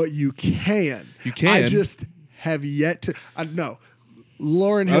impossible. But you can. You can. I just have yet to. No.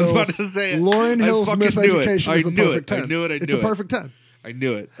 Lauryn Hill's, I was about to say it. Lauryn Hill's Miseducation is a perfect 10. I knew it. It's a perfect 10. I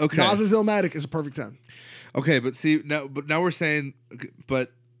knew it. Okay. Nas's Illmatic is a perfect 10. Okay, but now we're saying,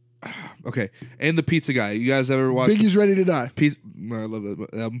 okay, and the pizza guy. You guys ever watch Biggie's Ready to Die? I love that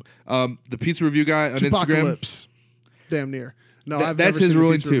album. The pizza review guy on Instagram. Damn near. No, that's never his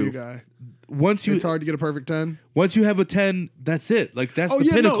ruling too. Guy. It's hard to get a perfect 10. Once you have a 10, that's it. Like that's the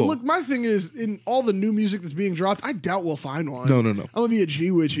pinnacle. No, look, my thing is in all the new music that's being dropped, I doubt we'll find one. No. I'm gonna be a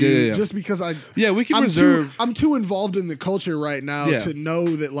G with you just because we can reserve. I'm too involved in the culture right now to know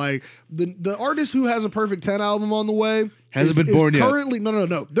that like the artist who has a perfect 10 album on the way hasn't been born yet. Currently,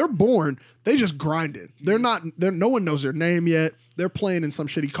 no. They're born. They just grinded. They're not. No one knows their name yet. They're playing in some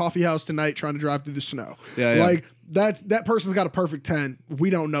shitty coffee house tonight, trying to drive through the snow. Like. That person's got a perfect 10. We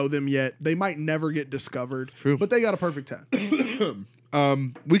don't know them yet. They might never get discovered. True. But they got a perfect 10.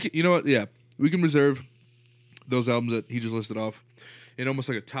 We can, you know what? Yeah, we can reserve those albums that he just listed off in almost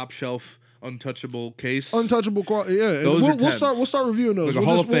like a top shelf, untouchable case. Untouchable quality. Yeah. Those are we'll start reviewing those. Like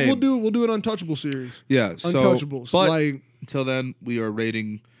Hall of Fame. We'll do an untouchable series. Yeah. Untouchables. But like until then, we are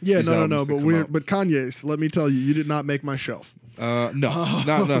rating. Yeah. No. But Kanye's. Let me tell you, you did not make my shelf. No,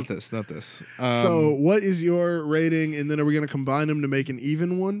 not this. So, what is your rating? And then are we going to combine them to make an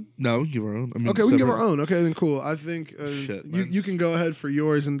even one? No, give our own. Okay, we can give our own. Okay, then cool. I think you can go ahead for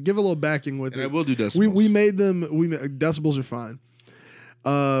yours and give a little backing with it. I will do decibels. We made them. Decibels are fine.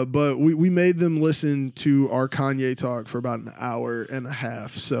 But we made them listen to our Kanye talk for about an hour and a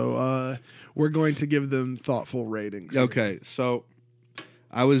half. So we're going to give them thoughtful ratings. Okay, so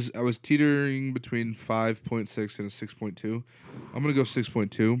I was teetering between 5.6 and a 6.2. I'm gonna go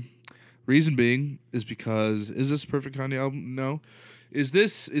 6.2. Reason being is because is this a perfect Kanye album? No. Is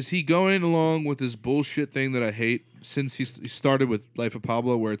he going along with this bullshit thing that I hate since he started with Life of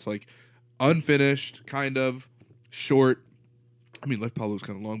Pablo, where it's like unfinished, kind of short. I mean, Life of Pablo was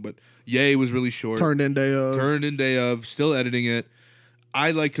kind of long, but Ye was really short. Turned in day of. Still editing it.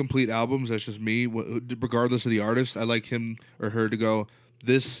 I like complete albums. That's just me. Regardless of the artist, I like him or her to go,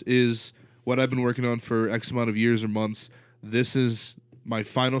 this is what I've been working on for X amount of years or months. This is my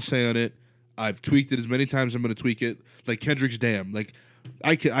final say on it. I've tweaked it as many times as I'm going to tweak it. Like Kendrick's Damn. Like,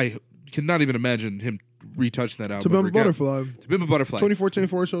 I cannot even imagine him retouching that album. To Bimba Butterfly. 2014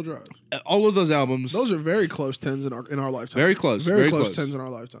 Forest Hill Drive. All of those albums. Those are very close 10s in our lifetime. Very close. Very close 10s in our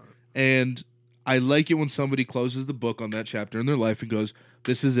lifetime. And I like it when somebody closes the book on that chapter in their life and goes,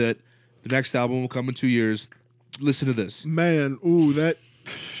 this is it. The next album will come in 2 years. Listen to this. Man, that...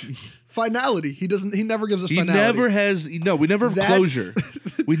 Finality. He never gives us finality. He never has. No, we never have closure.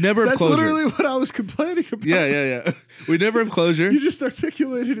 We never have closure. That's literally what I was complaining about. Yeah. We never have closure. You just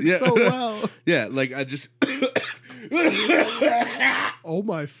articulated it so well. Yeah, like I just. Oh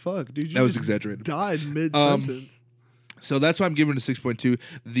my fuck, dude! That was exaggerated. Died mid sentence. So that's why I'm giving it a 6.2.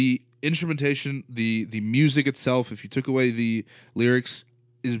 The instrumentation, the music itself, if you took away the lyrics,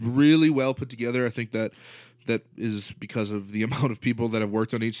 is really well put together. I think that is because of the amount of people that have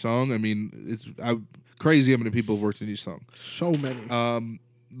worked on each song. I mean, it's crazy how many people have worked on each song. So many.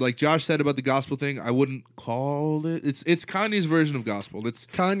 like Josh said about the gospel thing, I wouldn't call it. It's Kanye's version of gospel. It's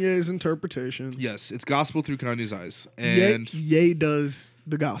Kanye's interpretation. Yes, it's gospel through Kanye's eyes. And Ye does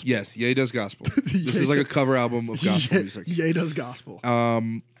the gospel. Yes, Ye does gospel. This is like a cover album of gospel music. Ye does gospel.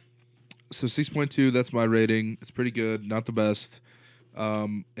 So 6.2, that's my rating. It's pretty good, not the best.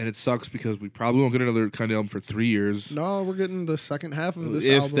 And it sucks because we probably won't get another Kanye album for 3 years. No, we're getting the second half of this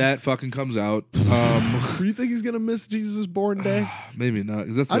album. If that fucking comes out. Do you think he's gonna miss Jesus' born day? Maybe not,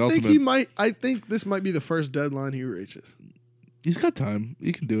 because that's the ultimate. Think he might. I think this might be the first deadline he reaches. He's got time.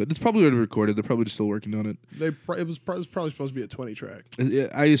 He can do it. It's probably already recorded. They're probably just still working on it. It was probably supposed to be a 20 track.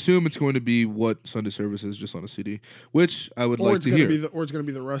 I assume it's going to be what Sunday service is, just on a CD, which I would like to hear. Or it's going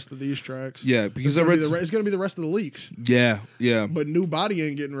to be the rest of these tracks. Yeah, because it's going to be the rest of the leaks. Yeah. But New Body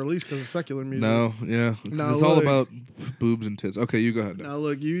ain't getting released because of secular music. No, yeah. Now, it's all about boobs and tits. Okay, you go ahead. Now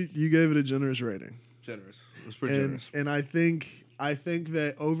look, you gave it a generous rating. Generous. It was pretty generous. And I think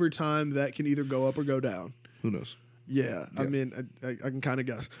that over time that can either go up or go down. Who knows? Yeah, I mean, I can kind of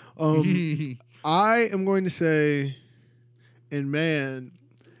guess. I am going to say, and man,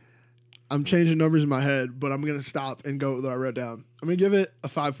 I'm changing numbers in my head, but I'm going to stop and go with what I wrote down. I'm going to give it a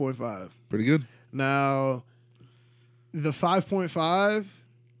 5.5. Pretty good. Now, the 5.5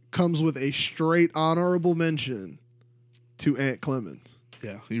 comes with a straight honorable mention to Aunt Clemens.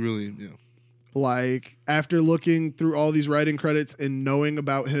 Yeah, he really, yeah. Like, after looking through all these writing credits and knowing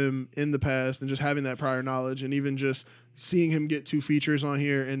about him in the past and just having that prior knowledge and even just seeing him get 2 features on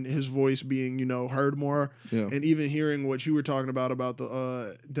here and his voice being, heard more, and even hearing what you were talking about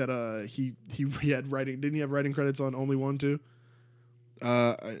the that he had writing, didn't he have writing credits on Only One too?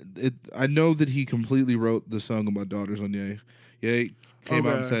 I know that he completely wrote the song of My Daughters on Ye. Ye came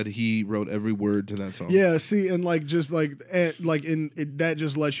out and said he wrote every word to that song. Yeah, see, and that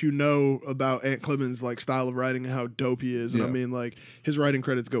just lets you know about Aunt Clemens' style of writing and how dope he is. And I mean, his writing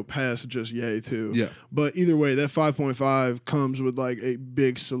credits go past just Ye too. Yeah. But either way, that 5.5 comes with a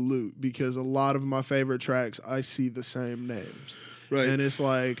big salute because a lot of my favorite tracks I see the same names. Right. And it's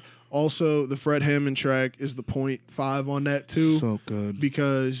also the Fred Hammond track is the 0.5 on that too. So good.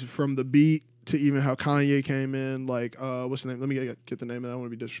 Because from the beat to even how Kanye came in, what's the name? Let me get the name. I don't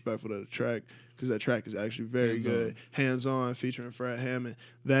want to be disrespectful to the track because that track is actually very good. Hands On featuring Fred Hammond.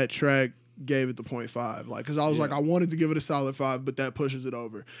 That track gave it the 0.5. Because I was I wanted to give it a solid 5, but that pushes it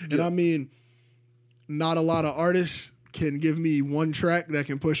over. Yeah. And I mean, not a lot of artists can give me one track that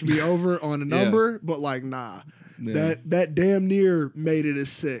can push me over on a number, but nah. Yeah. That damn near made it a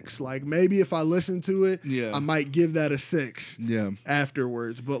 6. Maybe if I listen to it, I might give that a 6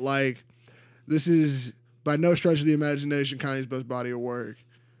 afterwards. But this is by no stretch of the imagination Kanye's best body of work.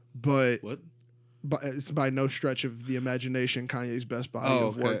 But what? It's by no stretch of the imagination Kanye's best body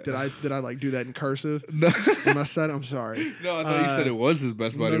of work. Did I do that in cursive? No. When I said I'm sorry. No, I thought you said it was his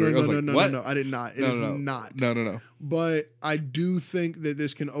best body of work. No, I did not. It is not. No. But I do think that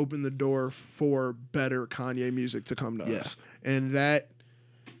this can open the door for better Kanye music to come to us. And that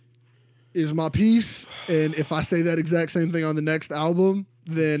is my piece. And if I say that exact same thing on the next album,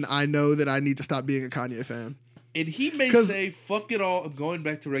 then I know that I need to stop being a Kanye fan. And he may say, fuck it all, I'm going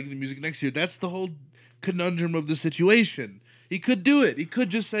back to regular music next year. That's the whole conundrum of the situation. He could do it. He could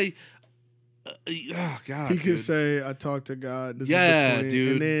just say, God. He could say, I talked to God. This is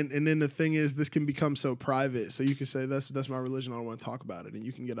dude. And then the thing is, this can become so private. So you can say, that's my religion. I don't want to talk about it. And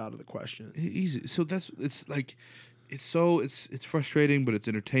you can get out of the question. Easy. So it's frustrating, but it's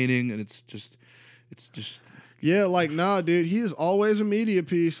entertaining. And it's just. Yeah, nah, dude. He is always a media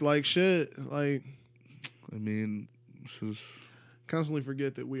piece. Shit. I mean, constantly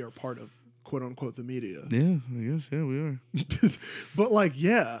forget that we are part of quote unquote the media. Yeah, I guess. Yeah, we are. But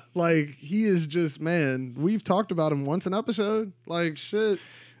he is just, man, we've talked about him once an episode. Shit.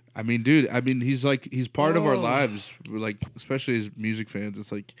 I mean, dude, he's part of our lives. Especially as music fans.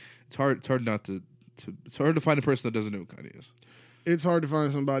 It's hard not to it's hard to find a person that doesn't know who Kanye is. It's hard to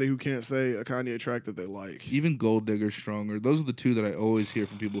find somebody who can't say a Kanye track that they like. Even Gold Digger, Stronger. Those are the two that I always hear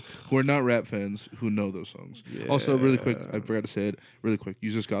from people who are not rap fans who know those songs. Yeah. Also, really quick, I forgot to say it. Really quick,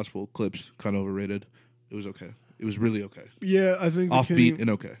 Yeezus Gospel Clips, kind of overrated. It was okay. It was really okay. Yeah, I think offbeat and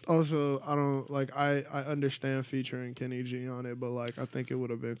okay. Also, I don't I understand featuring Kenny G on it, but I think it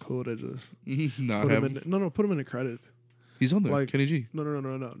would have been cool to just put him in the credits. He's on there, Kenny G. No,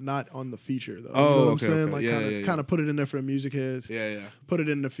 not on the feature though. Oh, you know what I'm saying? Okay. Kind of put it in there for the music heads. Yeah. Put it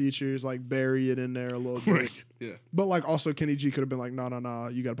in the features, bury it in there a little bit. Right. Yeah. But also Kenny G could have been nah,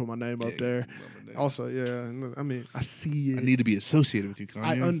 you got to put my name up there. Also, I mean, I see it. I need to be associated with you, Kanye.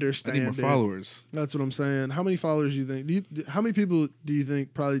 I understand. I need more followers. That's what I'm saying. How many followers do you think? How many people do you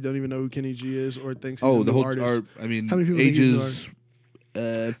think probably don't even know who Kenny G is or thinks he's a new artist? How many people ages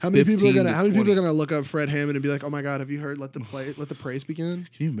How many people are gonna look up Fred Hammond and be like, "Oh my God, have you heard Let the Praise Begin"?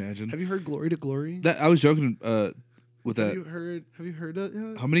 Can you imagine? Have you heard "Glory to Glory"? I was joking with that. Have you heard that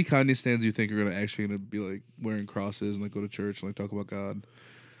yet? How many Kanye stands do you think are gonna be like wearing crosses and like go to church and like talk about God,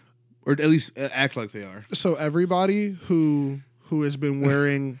 or at least act like they are? So everybody who has been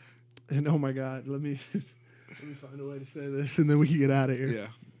wearing, and oh my God, let me find a way to say this, and then we can get out of here. Yeah.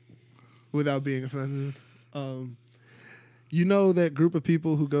 Without being offensive. You know that group of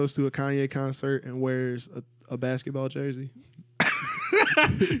people who goes to a Kanye concert and wears a basketball jersey?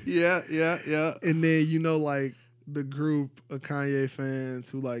 Yeah. And then you know like the group of Kanye fans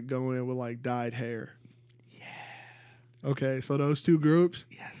who like go in with like dyed hair. Yeah. Okay, so those two groups.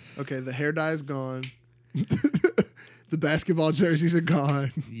 Yes. Okay, the hair dye is gone. The basketball jerseys are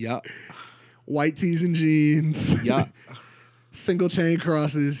gone. Yeah. White tees and jeans. Yeah. Single chain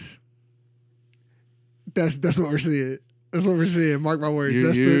crosses. That's what we're seeing. That's what we're seeing. Mark my words.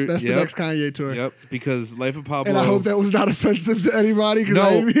 That's the next Kanye tour. Yep. Because Life of Pablo. And I hope that was not offensive to anybody.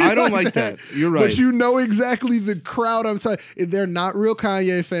 No, I don't like that. You're right. But you know exactly the crowd I'm talking. They're not real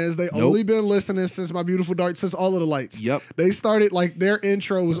Kanye fans. They only been listening since My Beautiful Dark, since All of the Lights. Yep. They started like their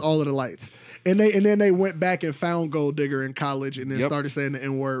intro was All of the Lights. And then they went back and found Gold Digger in college and then started saying the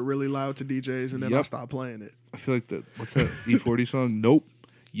N-word really loud to DJs, and then I stopped playing it. I feel like what's that E40 song? Nope.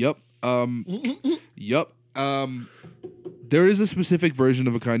 Yep. Yep. There is a specific version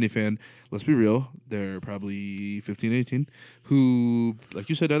of a Kanye fan. Let's be real. They're probably 15, 18, who, like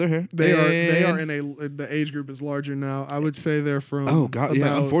you said, dye their hair. They are in the age group is larger now. I would say they're from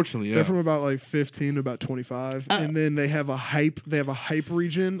unfortunately, they're from about like 15 to about 25, and then they have a hype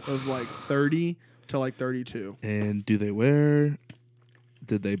region of like 30 to like 32. And do they wear?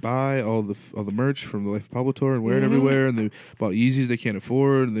 Did they buy all the merch from the Life of Pablo tour and wear it everywhere? And they bought Yeezys they can't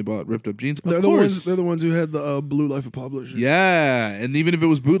afford, and they bought ripped up jeans. They're the ones who had the blue Life of Pablo shirt. Yeah, and even if it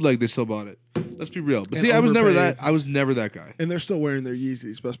was bootleg, they still bought it. Let's be real. But see, I was never that guy. And they're still wearing their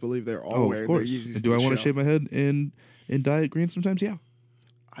Yeezys. Best believe they're all wearing their Yeezys. And do I want to shave my head and dye it green sometimes? Yeah.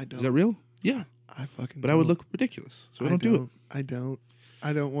 I don't. Is that real? Yeah. I fucking. But I would look ridiculous, so I don't do it.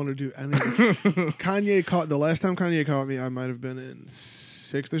 I don't want to do anything. The last time Kanye caught me, I might have been in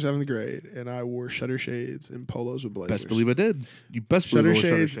 6th or 7th grade, and I wore shutter shades and polos with blazers. Best believe I did. You best believe I wore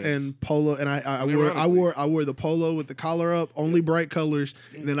shutter shades and polo, and I wore the polo with the collar up, only bright colors,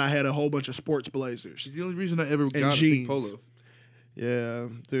 and then I had a whole bunch of sports blazers. It's the only reason I ever got a polo. Yeah,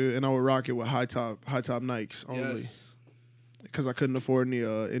 dude, and I would rock it with high top Nikes only, because I couldn't afford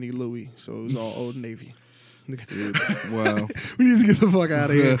any Louis, so it was all Old Navy. Dude, wow. We need to get the fuck out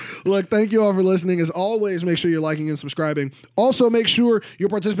of here. Look, thank you all for listening. As always, make sure you're liking and subscribing. Also, make sure you're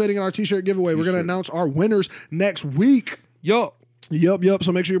participating in our t-shirt giveaway. We're going to announce our winners next week. Yup.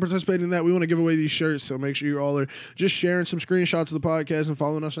 So make sure you're participating in that. We want to give away these shirts, so make sure you all are just sharing some screenshots of the podcast and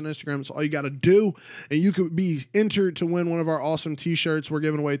following us on Instagram. That's all you got to do. And you could be entered to win one of our awesome t-shirts. We're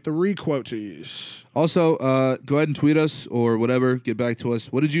giving away 3 quote tees. Also, go ahead and tweet us or whatever. Get back to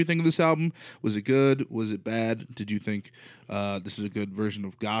us. What did you think of this album? Was it good? Was it bad? Did you think this is a good version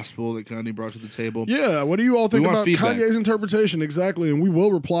of gospel that Kanye brought to the table? Yeah, what do you all think about Kanye's interpretation? Exactly, and we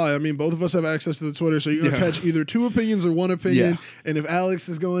will reply. I mean, both of us have access to the Twitter, so you're going to catch either 2 opinions or 1 opinion. Yeah. And if Alex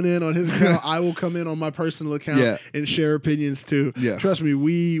is going in on his account, I will come in on my personal account and share opinions too. Yeah. Trust me,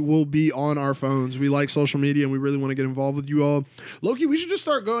 we will be on our phones. We like social media, and we really want to get involved with you all. Loki, we should just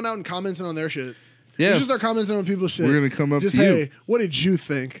start going out and commenting on their shit. Yeah. We should start commenting on people's shit. We're going to come up just, to you. Hey, what did you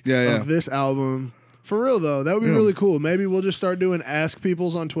think of this album? For real, though, that would be really cool. Maybe we'll just start doing Ask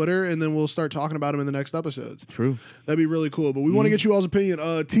Peoples on Twitter, and then we'll start talking about them in the next episodes. True. That'd be really cool. But we want to get you all's opinion.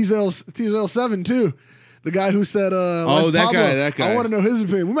 TZL7, too. The guy who said, that guy. I want to know his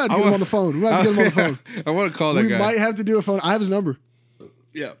opinion. We might have to get him on the phone. I want to call that guy. We might have to do a phone. I have his number.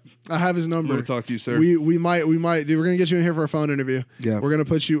 Yeah. I have his number. I want to talk to you, sir. We might. Dude, we're going to get you in here for a phone interview. Yeah. We're going to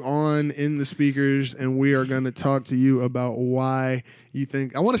put you on in the speakers, and we are going to talk to you about why you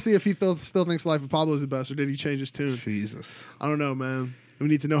think. I want to see if he still thinks Life of Pablo is the best, or did he change his tune? Jesus. I don't know, man. We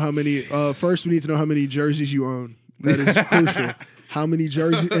need to know how many. First, we need to know how many jerseys you own. That is crucial. How many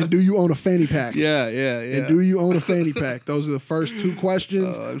jerseys, and do you own a fanny pack? Yeah. And do you own a fanny pack? Those are the first 2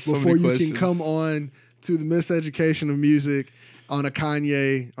 questions before you can come on to the miseducation of music on a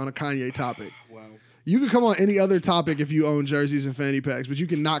Kanye topic. Wow. You can come on any other topic if you own jerseys and fanny packs, but you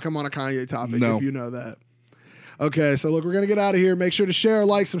cannot come on a Kanye topic if you know that. Okay, so look, we're going to get out of here. Make sure to share,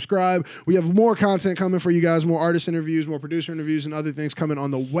 like, subscribe. We have more content coming for you guys, more artist interviews, more producer interviews, and other things coming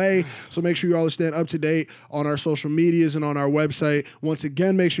on the way. So make sure you all stay up to date on our social medias and on our website. Once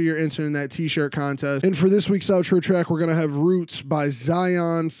again, make sure you're entering that t-shirt contest. And for this week's outro track, we're going to have Roots by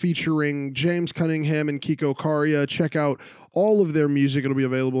Zion featuring James Cunningham and Kiko Karia. Check out all of their music. It'll be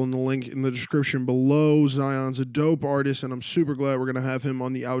available in the link in the description below. Zion's a dope artist, and I'm super glad we're going to have him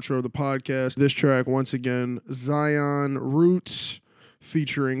on the outro of the podcast. This track, once again, Zion Roots,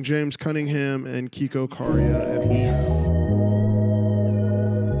 featuring James Cunningham and Kiko Karia. And peace.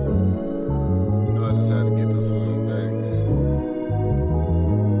 You know, I just had to get this one back.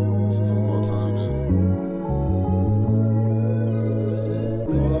 Just one more time, just.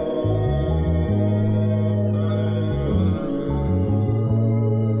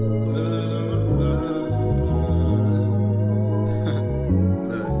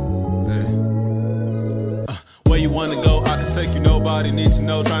 Where you wanna go, I can take you, nobody need to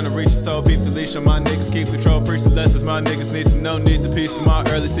know. Trying to reach your soul, beat the leash on my niggas, keep control. Preach the lessons my niggas need to know. Need the peace for my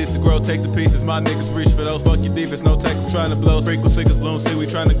early seeds to grow. Take the pieces, my niggas reach for those. Fuck your defense, no tech, I'm trying to blow. Sprinkle sickers, bloom, see we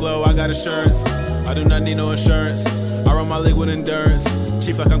trying to glow. I got assurance, I do not need no insurance. I run my league with endurance.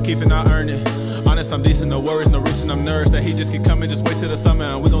 Chief like I'm keeping, I earn it. Honest, I'm decent, no worries, no reaching, I'm nourished. That he just keep coming, just wait till the summer.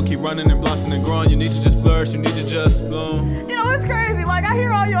 And we gon' keep running and blossoming and growing. You need to just flourish, you need to just bloom. You know, it's crazy. Like, I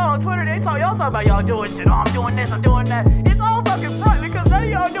hear all y'all on Twitter, y'all talk about y'all doing shit. Oh, I'm doing this, I'm doing that. It's all fucking front because none of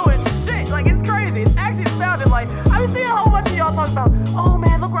y'all doing shit. Like, it's crazy. It's actually astounding. Like, I've been seeing a whole bunch of y'all talk about, oh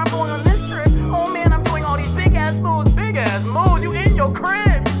man, look where I'm going on this trip. Oh man, I'm doing all these big ass moves. Big ass moves. You in your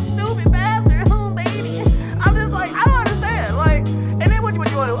crib, you stupid bastard. Oh baby. I'm just like, I don't understand. Like, and then what you want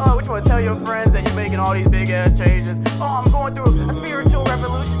to tell your friends that you're making all these big ass changes? Oh, I'm going through a spiritual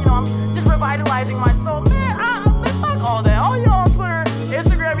revolution. You know, I'm just revitalizing my soul. Man, fuck all that. All y'all on Twitter,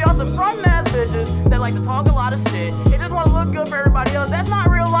 Instagram, y'all some front ass bitches that like to talk a lot of shit. They just want to look good for everybody else. That's not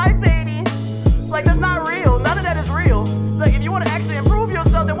real life, baby. Like, that's not real. None of that is real. Like, if you want to actually improve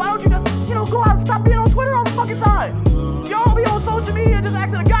yourself, then why don't you just, go out and stop being on Twitter all the fucking time? Y'all be on social media just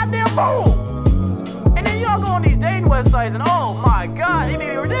acting a goddamn fool. And then y'all go on these dating websites and oh my god, it be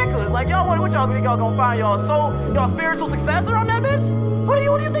ridiculous. Like, what y'all think y'all gonna find y'all spiritual successor on that bitch? What do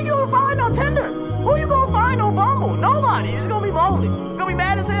you think you're gonna find on Tinder? Who you gonna find on Bumble? Nobody. You're just gonna be lonely. You're gonna be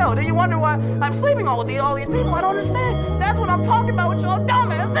mad as hell. Then you wonder why I'm sleeping all these people. I don't understand. That's what I'm talking about with y'all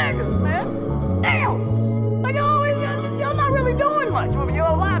dumbass niggas, man. Damn. Like, y'all not really doing much with me.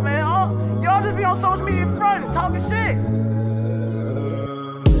 Y'all lie, man. Y'all just be on social media front and talking shit.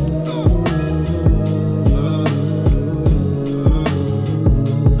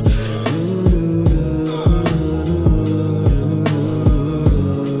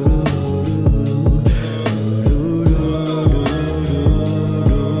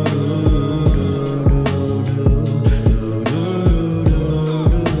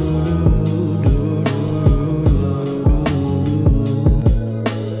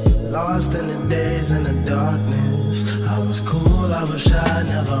 Lost in the days and the darkness. I was cool, I was shy,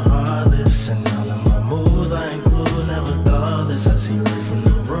 never heartless. And all of my moves I include, never thoughtless. I see right from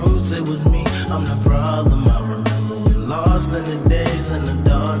the roots, it was me, I'm the problem. I remember when lost in the days and the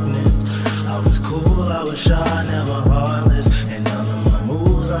darkness. I was cool, I was shy, never heartless. And all of my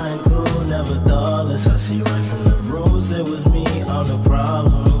moves I include, never thoughtless. I see right from the roots, it was me, I'm the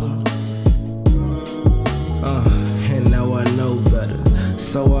problem. And now I know better,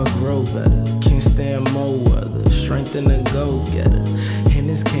 so I grow better. Can't stand more weather, strength in a go-getter. And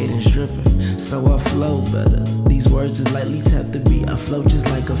this cadence dripping, so I flow better. These words is lightly tap the beat, I float just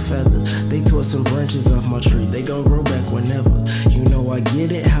like a feather. They tore some branches off my tree, they gon' grow back whenever. You know I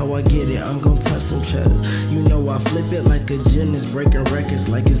get it, how I get it, I'm gon' touch some cheddar. You know I flip it like a gymnast, breaking records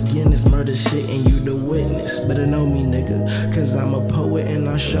like it's Guinness. Murder shit and you the witness, better know me nigga, cause I'm a poet and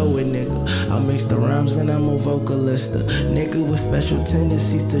I show it nigga. I mix the rhymes and I'm a vocalist, nigga with special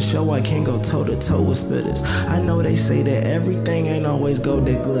tendencies to show I can't go toe to toe with spitters. I know they say that everything ain't always gold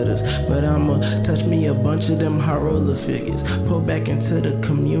that glitters, but I'ma touch me a bunch of them high-roller figures. Pull back into the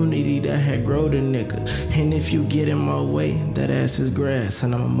community that had growed a nigga. And if you get in my way, that ass is grass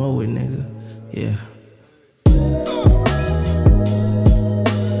and I'ma mow it nigga, yeah.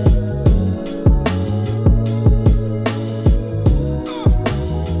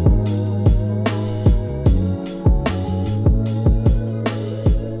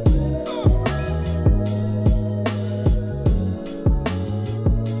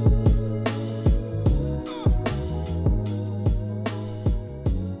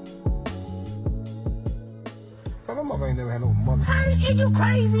 Ain't never had no mother. Hey, is you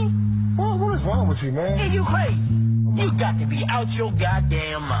crazy? What is wrong with you, man? Is you crazy? You got to be out your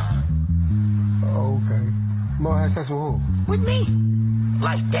goddamn mind. Oh, okay. Mo had sex with who? With me?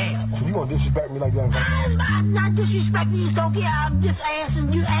 Like, damn. So you gonna disrespect me like that? I'm not disrespecting you, so yeah, I'm just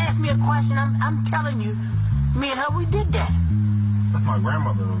asking. You asked me a question, I'm telling you. Me and her, we did that. That's my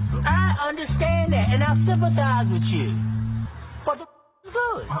grandmother. I understand that, and I sympathize with you. But it was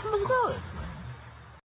good. It was good.